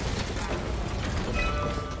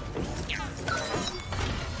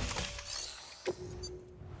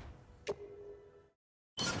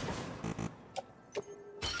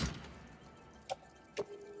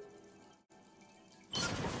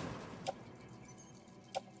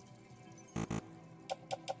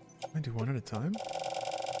 I do one at a time?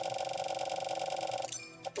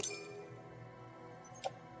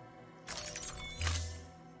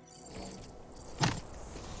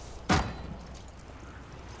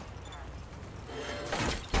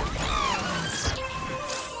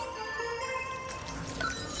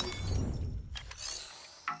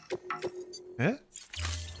 Eh?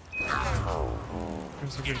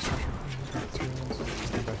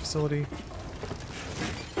 Facility.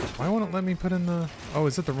 Why won't it let me put in the... Oh,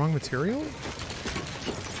 is it the wrong material?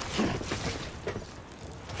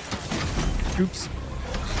 Oops.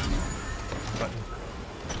 Button.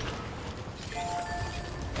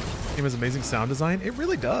 Game has amazing sound design. It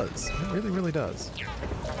really does. It really, really does.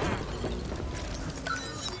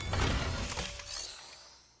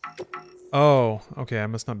 Oh, okay. I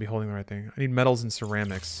must not be holding the right thing. I need metals and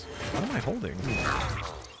ceramics. What am I holding?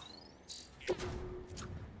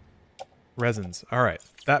 Resins. All right.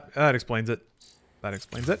 That explains it. That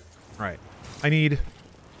explains it. All right. I need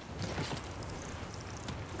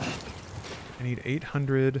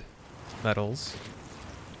 800 metals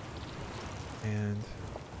and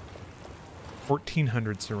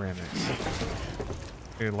 1,400 ceramics.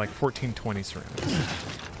 Okay, like 1,420 ceramics.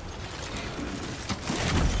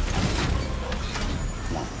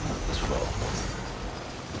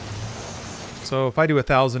 So if I do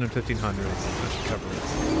 1,000 and 1,500, that should cover it.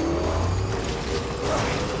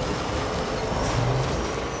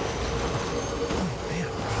 Oh man,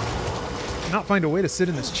 I cannot find a way to sit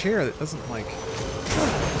in this chair that doesn't like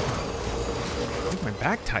make my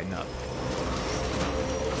back tighten up.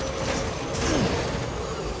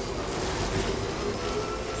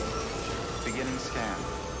 Beginning scan.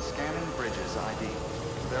 Scanning bridges ID.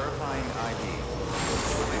 Verifying ID.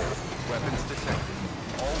 Clear. Weapons detected.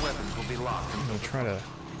 All weapons will be locked. I'm gonna try to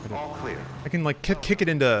all clear. I can like kick it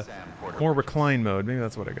into more recline mode. Maybe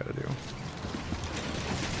that's what I gotta do.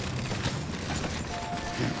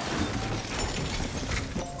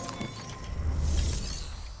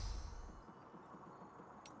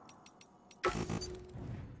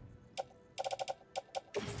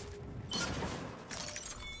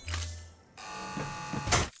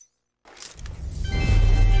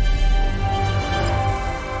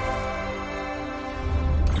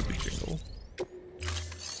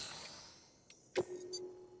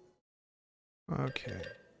 Okay.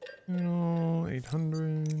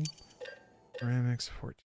 800 ceramics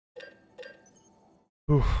 14.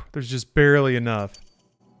 Ooh, there's just barely enough.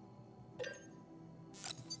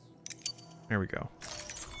 There we go.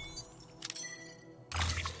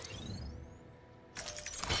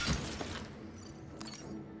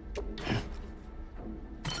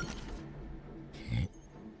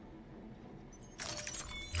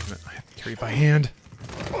 I have to carry it by hand.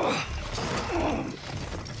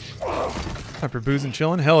 Time for booze and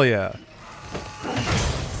chillin'? Hell yeah.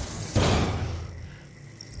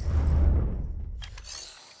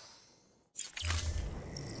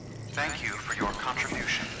 Thank you for your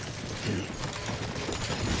contribution.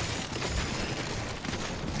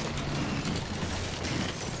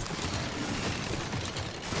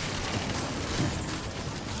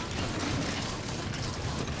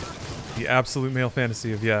 The absolute male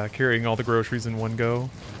fantasy of, yeah, carrying all the groceries in one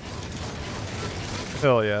go.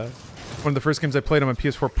 Hell yeah. One of the first games I played on my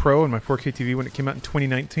PS4 Pro and my 4K TV when it came out in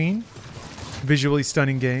 2019. Visually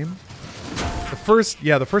stunning game.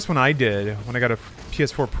 The first one I did when I got a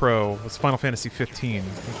PS4 Pro was Final Fantasy 15,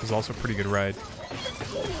 which was also a pretty good ride.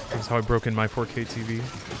 That's how I broke in my 4K TV.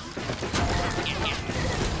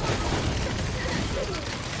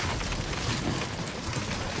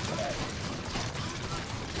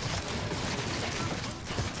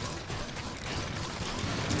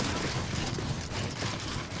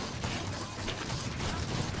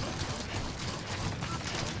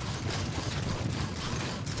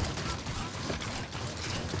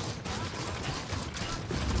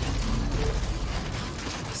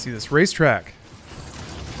 See this racetrack.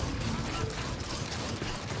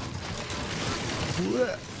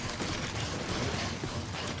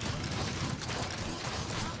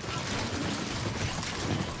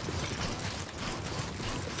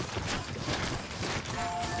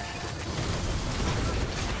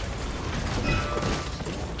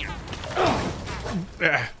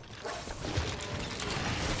 That's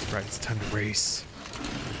right, it's time to race.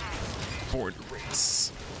 Board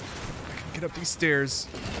race. I can get up these stairs.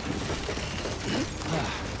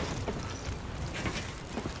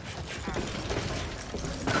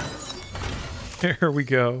 There we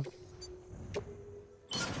go.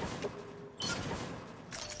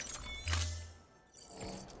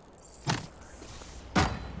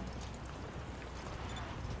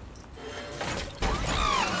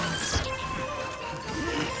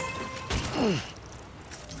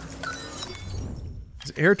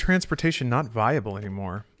 Is air transportation not viable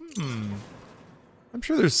anymore? I'm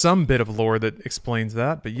sure there's some bit of lore that explains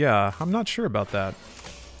that, but yeah, I'm not sure about that.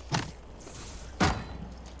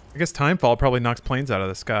 I guess timefall probably knocks planes out of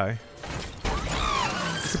the sky.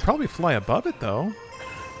 You could probably fly above it, though.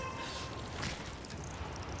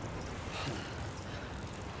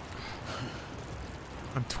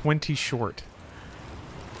 I'm 20 short.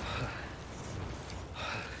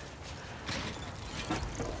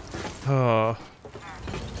 Oh.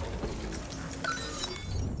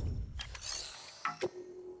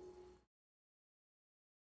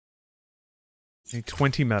 Need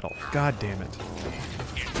 20 metal. God damn it.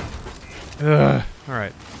 Ugh.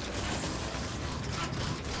 Alright.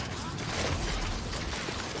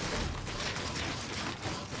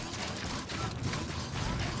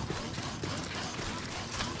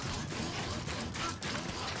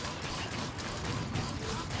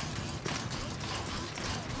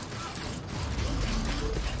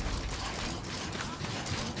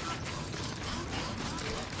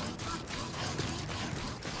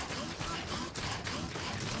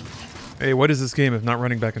 Hey, what is this game if not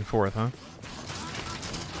running back and forth, huh?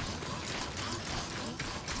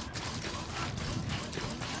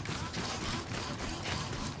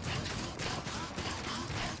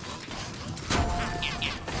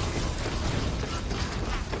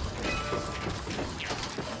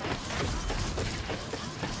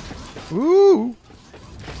 Ooh!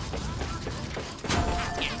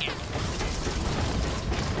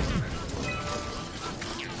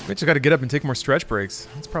 We just got to get up and take more stretch breaks.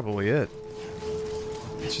 That's probably it.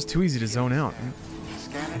 It's just too easy to zone out.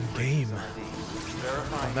 Game.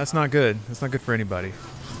 Oh, that's not good. That's not good for anybody.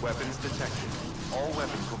 Weapons detected. All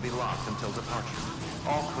weapons will be locked until departure.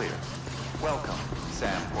 All clear. Welcome,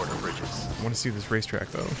 Sam Porter Bridges. I want to see this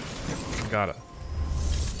racetrack, though. Gotta.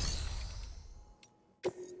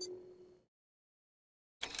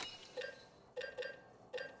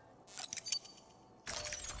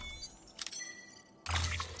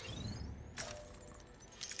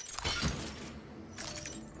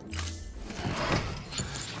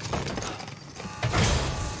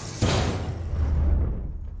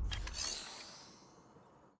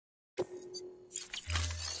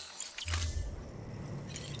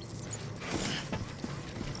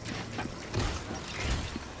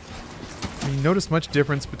 Notice much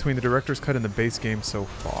difference between the director's cut and the base game so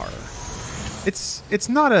far. It's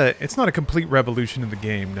not a complete revolution of the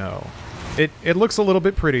game, no. It looks a little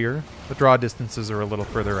bit prettier. The draw distances are a little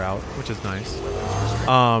further out, which is nice.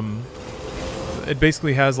 It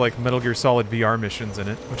basically has like Metal Gear Solid VR missions in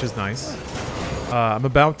it, which is nice. I'm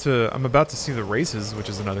about to see the races, which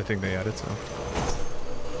is another thing they added. So,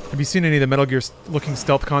 have you seen any of the Metal Gear looking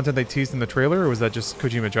stealth content they teased in the trailer, or was that just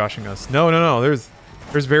Kojima joshing us? No.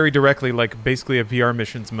 There's very directly, like, basically a VR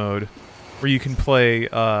missions mode where you can play,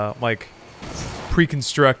 like,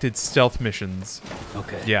 pre-constructed stealth missions.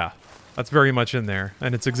 Okay. Yeah, that's very much in there,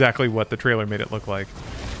 and it's exactly what the trailer made it look like.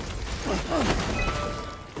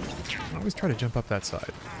 I always try to jump up that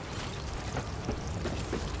side.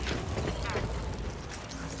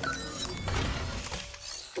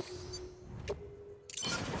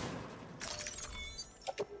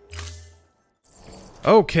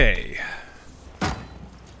 Okay.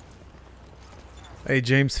 Hey,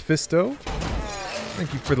 James Fisto.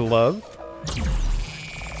 Thank you for the love.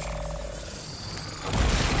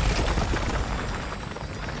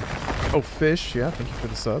 Oh, fish. Yeah, thank you for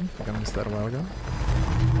the sub. I think I missed that a while ago.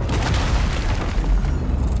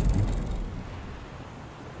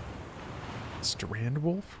 Strand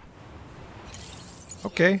wolf?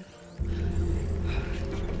 Okay.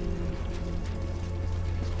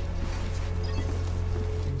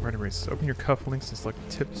 Riding races. Open your cufflinks and select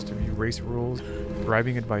tips to view race rules,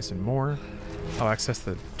 driving advice, and more. I'll access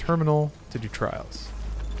the terminal to do trials.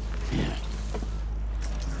 Yeah.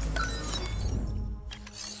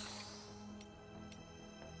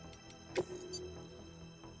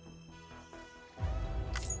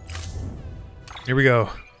 Here we go.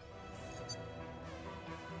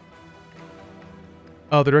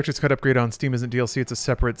 Oh, the Director's Cut upgrade on Steam isn't DLC, it's a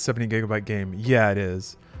separate 70 gigabyte game. Yeah, it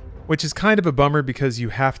is. Which is kind of a bummer because you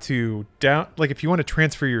have to if you want to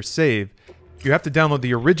transfer your save, you have to download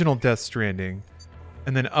the original Death Stranding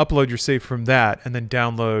and then upload your save from that and then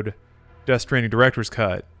download Death Stranding Director's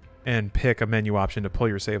Cut and pick a menu option to pull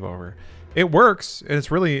your save over. It works and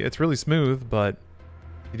it's really smooth, but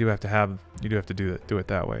you do have to do it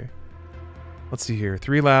that way. Let's see here.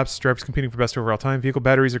 3 laps. Drivers competing for best overall time. Vehicle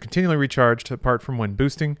batteries are continually recharged apart from when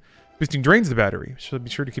boosting. Boosting drains the battery. So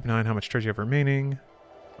be sure to keep an eye on how much charge you have remaining.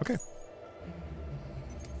 Okay.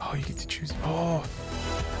 Oh, you get to choose. Oh.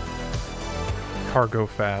 Cargo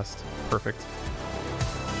fast. Perfect.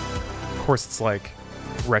 Of course, it's like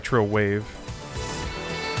retro wave.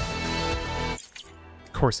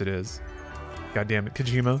 Of course it is. God damn it,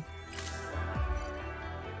 Kojima.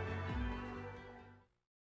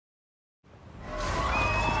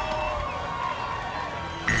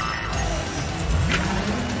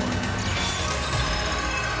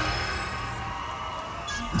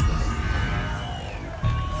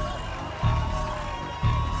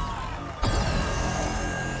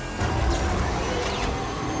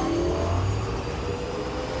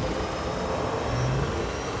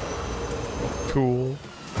 Cool.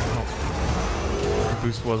 Oh. The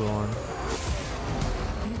boost was on.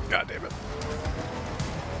 God damn it.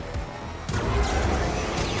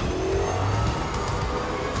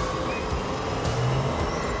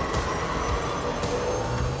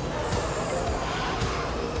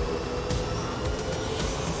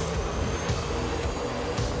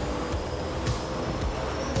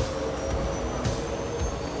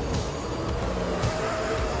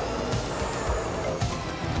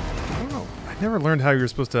 Never learned how you're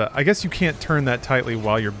supposed to... I guess you can't turn that tightly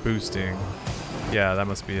while you're boosting. Yeah, that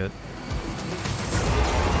must be it.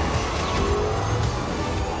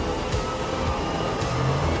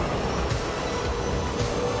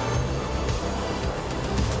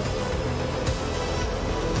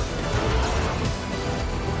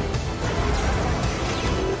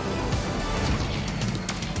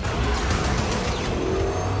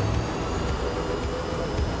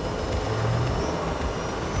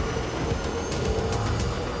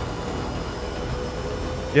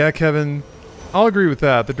 Yeah, Kevin, I'll agree with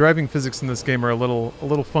that. The driving physics in this game are a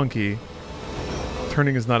little funky.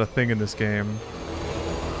 Turning is not a thing in this game.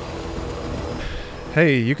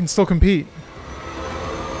 Hey, you can still compete.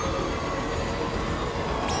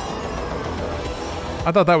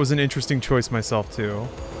 I thought that was an interesting choice myself too,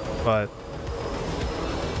 but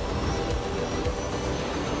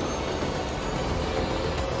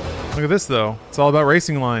look at this though. It's all about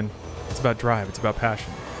racing line. It's about drive. It's about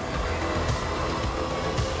passion.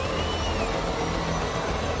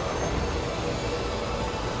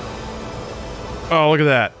 Oh, look at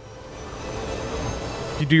that.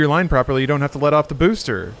 If you do your line properly, you don't have to let off the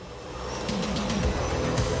booster.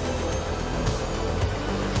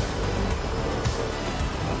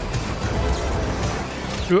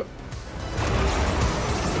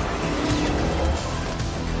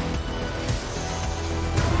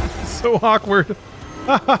 So awkward.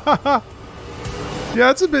 Yeah,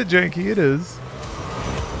 it's a bit janky. It is.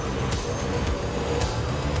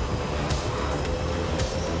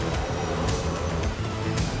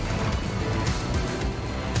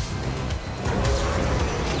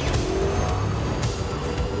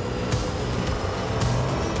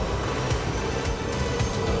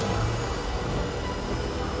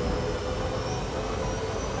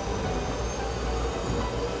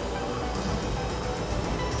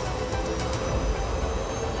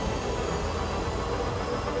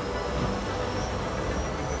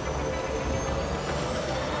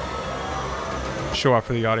 Show off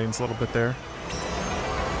for the audience a little bit there.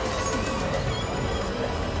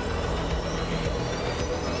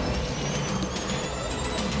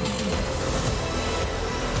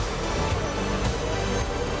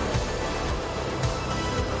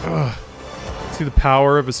 Ugh. See the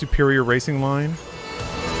power of a superior racing line?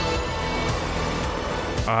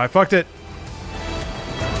 I fucked it.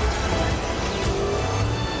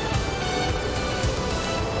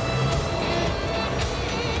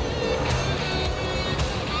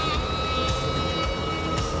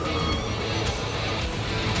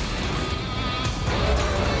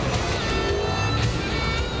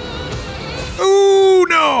 Ooh,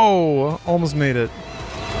 no! Almost made it.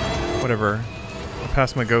 Whatever. I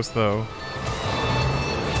passed my ghost, though.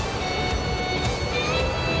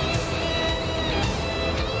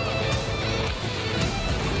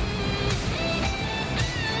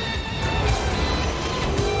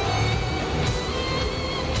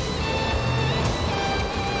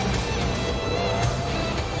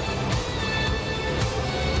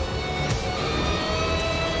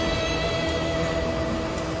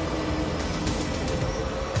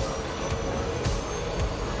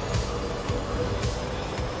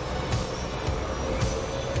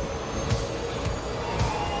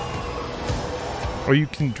 Oh, you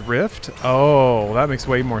can drift? Oh, that makes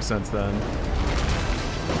way more sense then.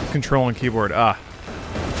 Control and keyboard. Ah.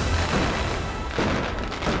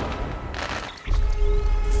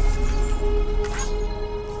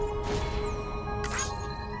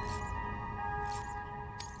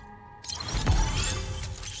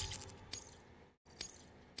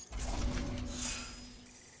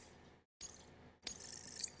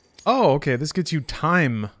 Oh, okay. This gets you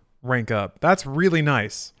time rank up. That's really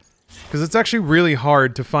nice. Because it's actually really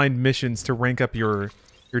hard to find missions to rank up your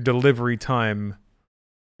delivery time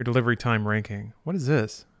ranking. What is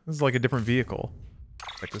this? This is like a different vehicle.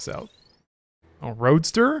 Check this out. Oh,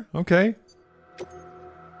 Roadster? Okay.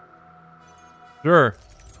 Sure.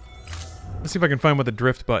 Let's see if I can find what the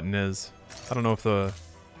drift button is. I don't know if the...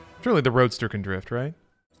 Surely the Roadster can drift, right?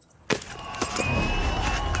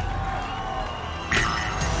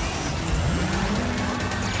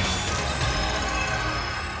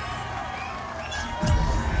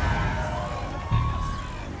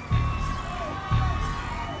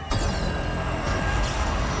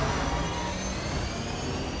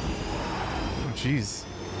 Jeez.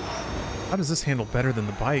 How does this handle better than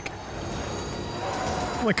the bike?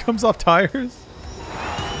 It like comes off tires?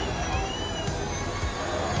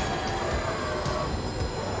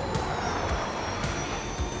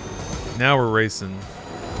 Now we're racing.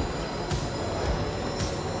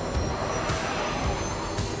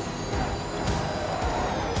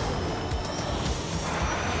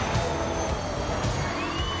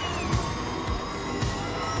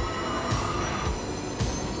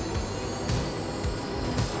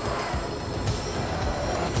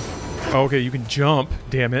 Oh, okay, you can jump,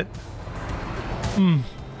 damn it. Hmm.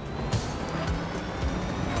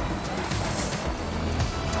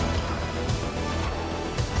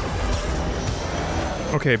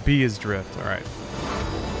 Okay, B is drift, alright.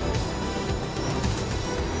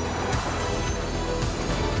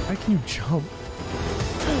 Why can you jump?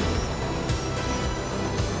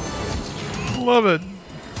 Love it.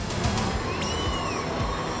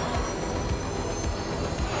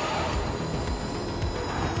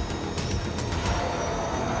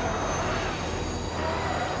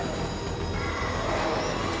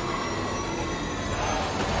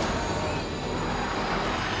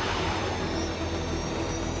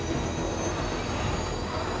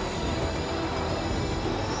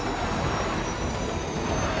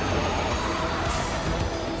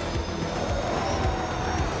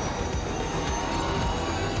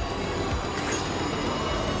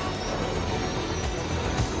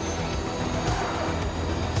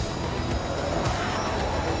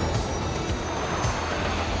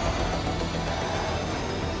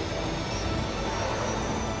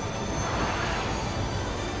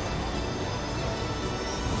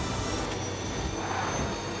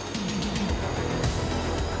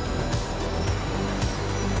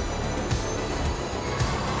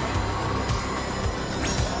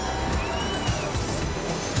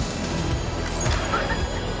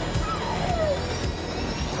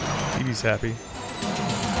 He's happy.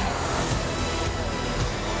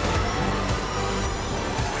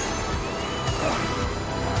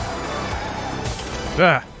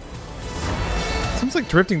 Ah. Seems like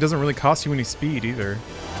drifting doesn't really cost you any speed either.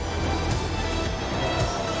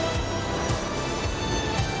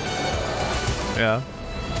 Yeah.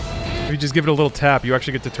 If you just give it a little tap, you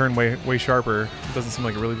actually get to turn way sharper. It doesn't seem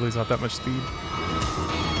like it really bleeds off that much speed.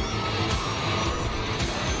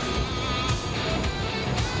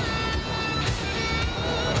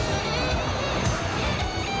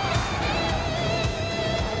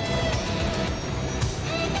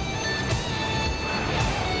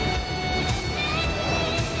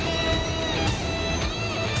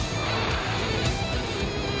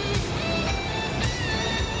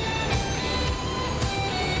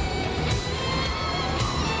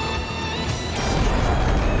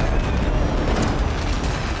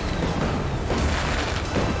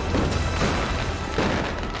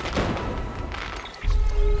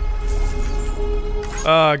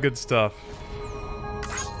 Ah, good stuff.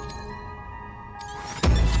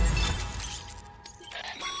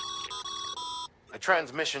 A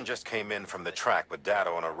transmission just came in from the track with data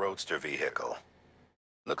on a roadster vehicle.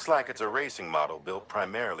 Looks like it's a racing model built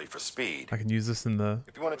primarily for speed. I can use this in the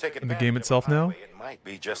If you want to take in the advantage game of a itself now. highway, it might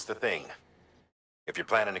be just the thing. If you're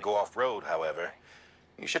planning to go off-road, however,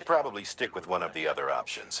 you should probably stick with one of the other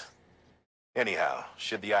options. Anyhow,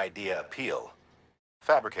 should the idea appeal,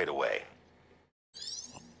 fabricate away.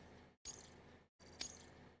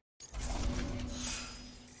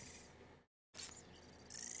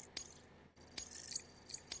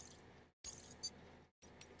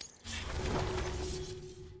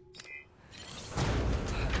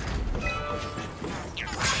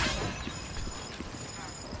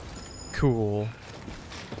 Cool.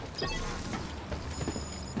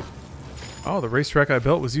 Oh, the racetrack I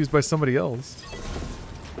built was used by somebody else.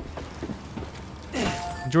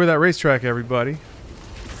 Enjoy that racetrack, everybody.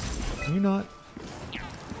 Can you not?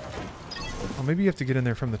 Oh, maybe you have to get in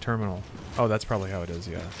there from the terminal. Oh, that's probably how it is,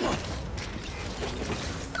 yeah.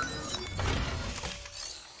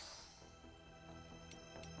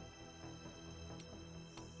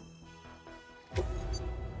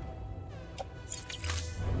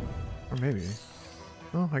 Or maybe.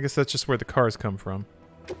 Oh, I guess that's just where the cars come from.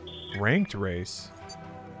 Ranked race.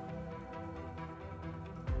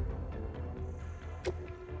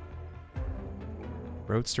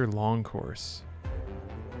 Roadster long course.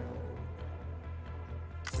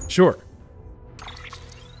 Sure.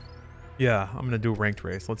 Yeah, I'm gonna do a ranked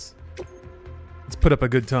race. Let's put up a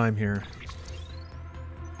good time here.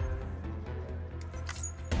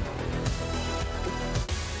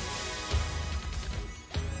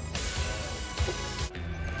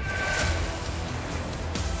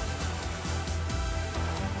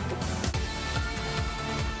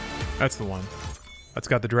 That's the one. That's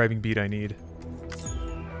got the driving beat I need.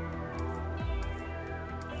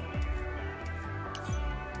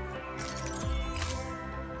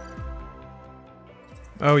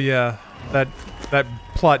 Oh yeah, that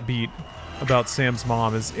plot beat about Sam's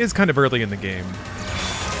mom is kind of early in the game.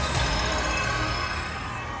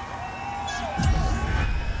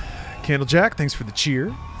 Candlejack, thanks for the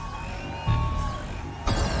cheer.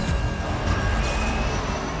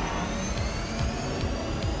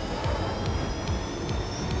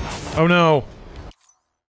 Oh no.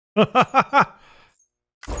 I've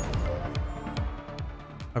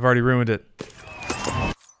already ruined it.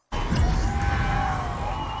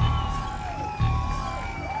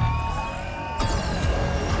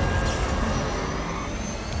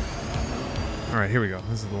 Alright, here we go.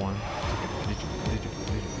 This is the one.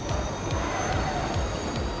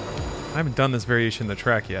 I haven't done this variation of the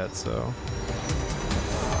track yet, so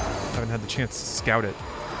I haven't had the chance to scout it.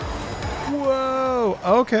 Whoa!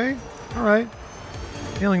 Okay. Alright.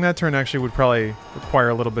 Nailing that turn actually would probably require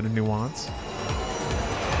a little bit of nuance.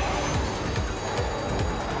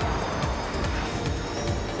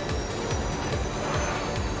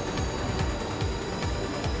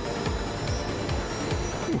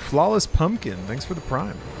 Ooh, Flawless Pumpkin. Thanks for the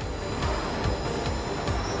prime.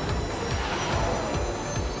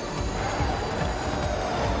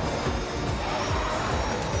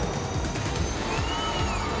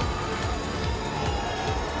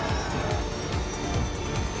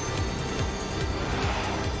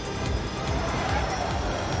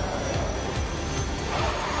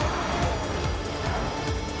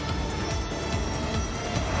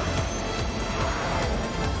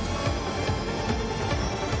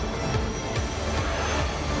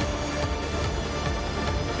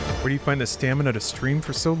 Where do you find the stamina to stream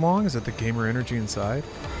for so long? Is it the gamer energy inside?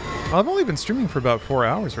 I've only been streaming for about 4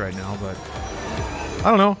 hours right now, but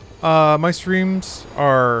I don't know. My streams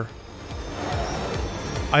are...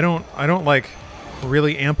 I don't like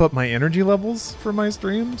really amp up my energy levels for my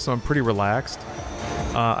stream, so I'm pretty relaxed.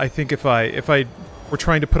 I think if I were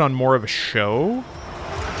trying to put on more of a show,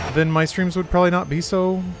 then my streams would probably not be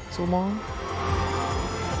so long.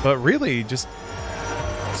 But really, just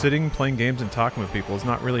sitting, playing games, and talking with people is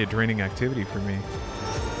not really a draining activity for me.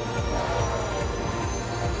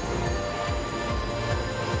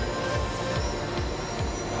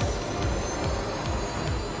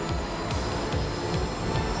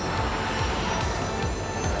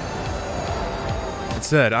 That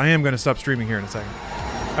said, I am going to stop streaming here in a second.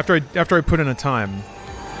 After I put in a time,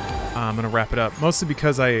 I'm going to wrap it up. Mostly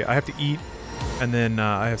because I have to eat, and then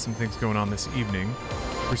I have some things going on this evening.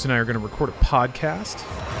 Bruce and I are going to record a podcast,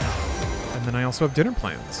 and then I also have dinner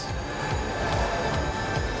plans.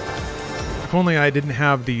 If only I didn't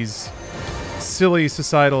have these silly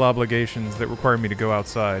societal obligations that require me to go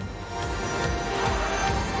outside.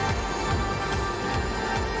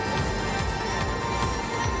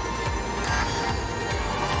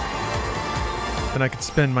 then I could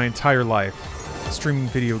spend my entire life streaming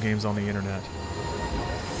video games on the internet.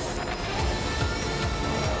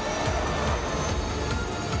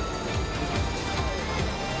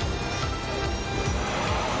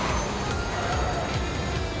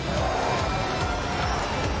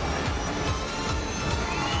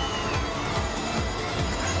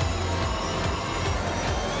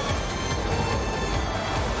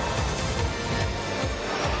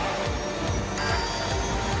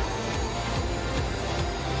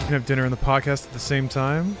 Have dinner and the podcast at the same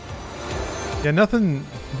time. Yeah, nothing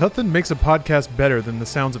makes a podcast better than the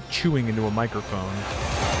sounds of chewing into a microphone.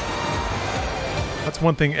 That's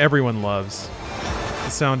one thing everyone loves. The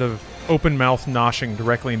sound of open mouth noshing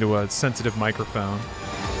directly into a sensitive microphone.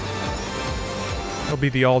 It'll be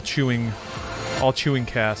the all chewing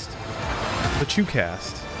cast. The chew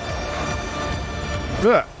cast.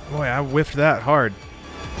 Ugh, boy, I whiffed that hard.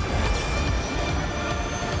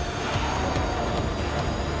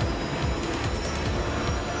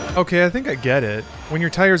 Okay, I think I get it. When your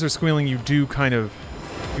tires are squealing, you do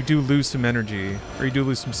lose some energy, or you do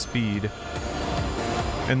lose some speed.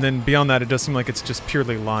 And then beyond that, it does seem like it's just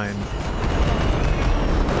purely line.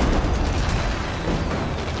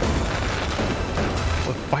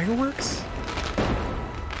 What, fireworks?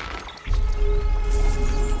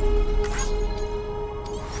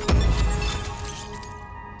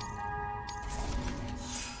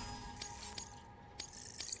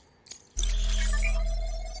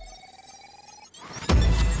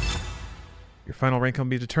 Your final rank will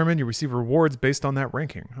be determined. You receive rewards based on that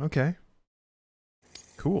ranking. Okay.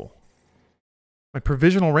 Cool. My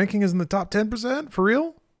provisional ranking is in the top 10%? For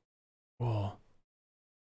real? Whoa.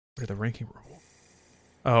 What are the ranking rewards?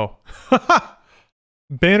 Oh.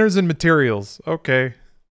 Banners and materials. Okay.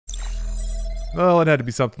 Well, it had to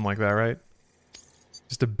be something like that, right?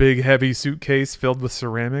 Just a big, heavy suitcase filled with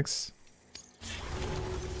ceramics.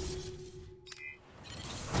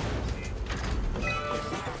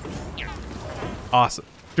 Awesome.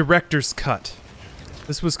 Director's cut.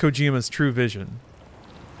 This was Kojima's true vision.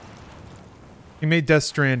 He made Death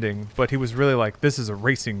Stranding, but he was really like, this is a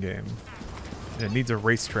racing game. And it needs a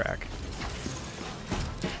racetrack.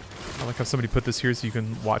 I like how somebody put this here so you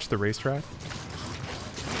can watch the racetrack.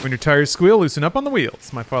 When your tires squeal, loosen up on the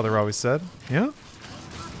wheels, my father always said. Yeah?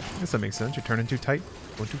 I guess that makes sense. You're turning too tight,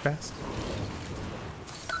 going too fast.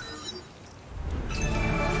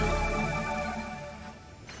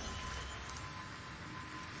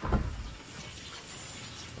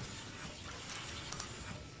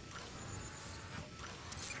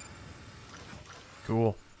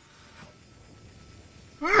 Cool.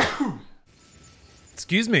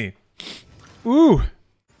 Excuse me. Ooh.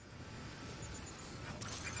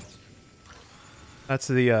 That's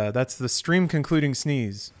the stream concluding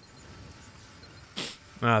sneeze.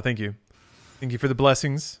 Thank you. Thank you for the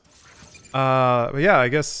blessings. But yeah, I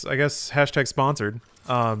guess hashtag sponsored.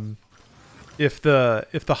 If the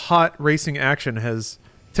hot racing action has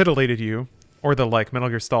titillated you, or the like Metal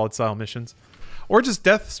Gear Solid style missions, or just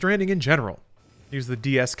Death Stranding in general, use the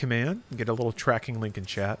DS command and get a little tracking link in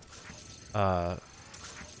chat.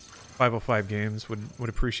 505 Games would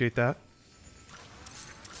appreciate that.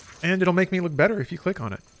 And it'll make me look better if you click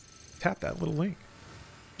on it. Tap that little link.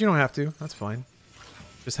 You don't have to. That's fine.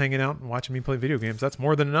 Just hanging out and watching me play video games. That's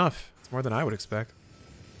more than enough. It's more than I would expect.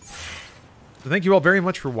 So thank you all very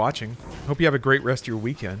much for watching. Hope you have a great rest of your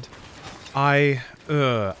weekend. I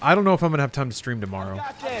don't know if I'm gonna have time to stream tomorrow.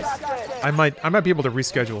 I might be able to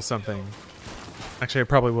reschedule something. Actually, I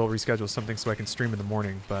probably will reschedule something so I can stream in the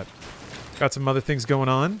morning, but got some other things going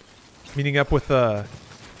on. Meeting up with a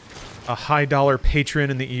high dollar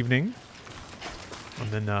patron in the evening.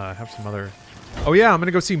 And then have some other... Oh yeah, I'm going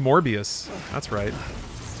to go see Morbius. That's right.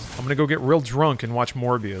 I'm going to go get real drunk and watch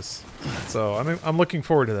Morbius. So I'm looking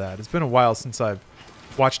forward to that. It's been a while since I've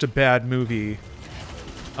watched a bad movie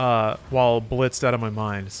while blitzed out of my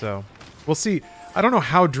mind. So we'll see. I don't know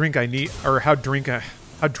how drunk I need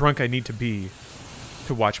to be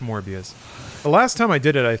to watch Morbius. The last time I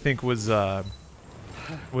did it, I think, was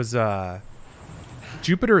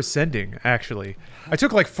Jupiter Ascending, actually. I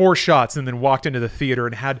took like 4 shots and then walked into the theater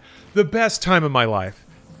and had the best time of my life.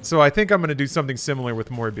 So I think I'm going to do something similar with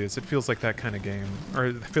Morbius. It feels like that kind of game, or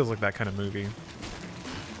it feels like that kind of movie.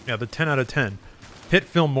 Yeah, the 10 out of 10 hit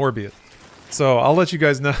film Morbius. So I'll let you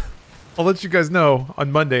guys know. I'll let you guys know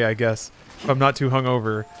on Monday, I guess, if I'm not too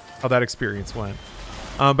hungover, how that experience went.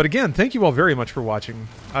 But again, thank you all very much for watching.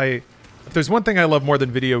 If there's one thing I love more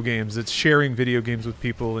than video games, it's sharing video games with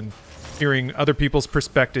people and hearing other people's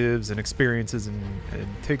perspectives and experiences and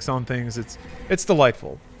takes on things. It's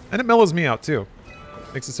delightful. And it mellows me out too.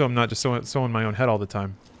 Makes it so I'm not just so in my own head all the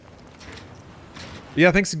time.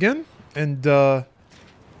 Yeah, thanks again. And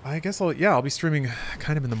I guess I'll be streaming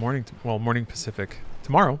kind of in the morning, morning Pacific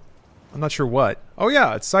tomorrow. I'm not sure what. Oh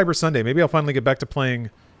yeah, it's Cyber Sunday. Maybe I'll finally get back to playing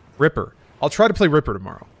Ripper. I'll try to play Ripper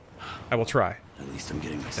tomorrow. I will try. At least I'm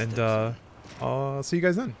getting my And steps. I'll see you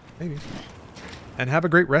guys then, maybe. And have a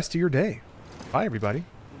great rest of your day. Bye, everybody.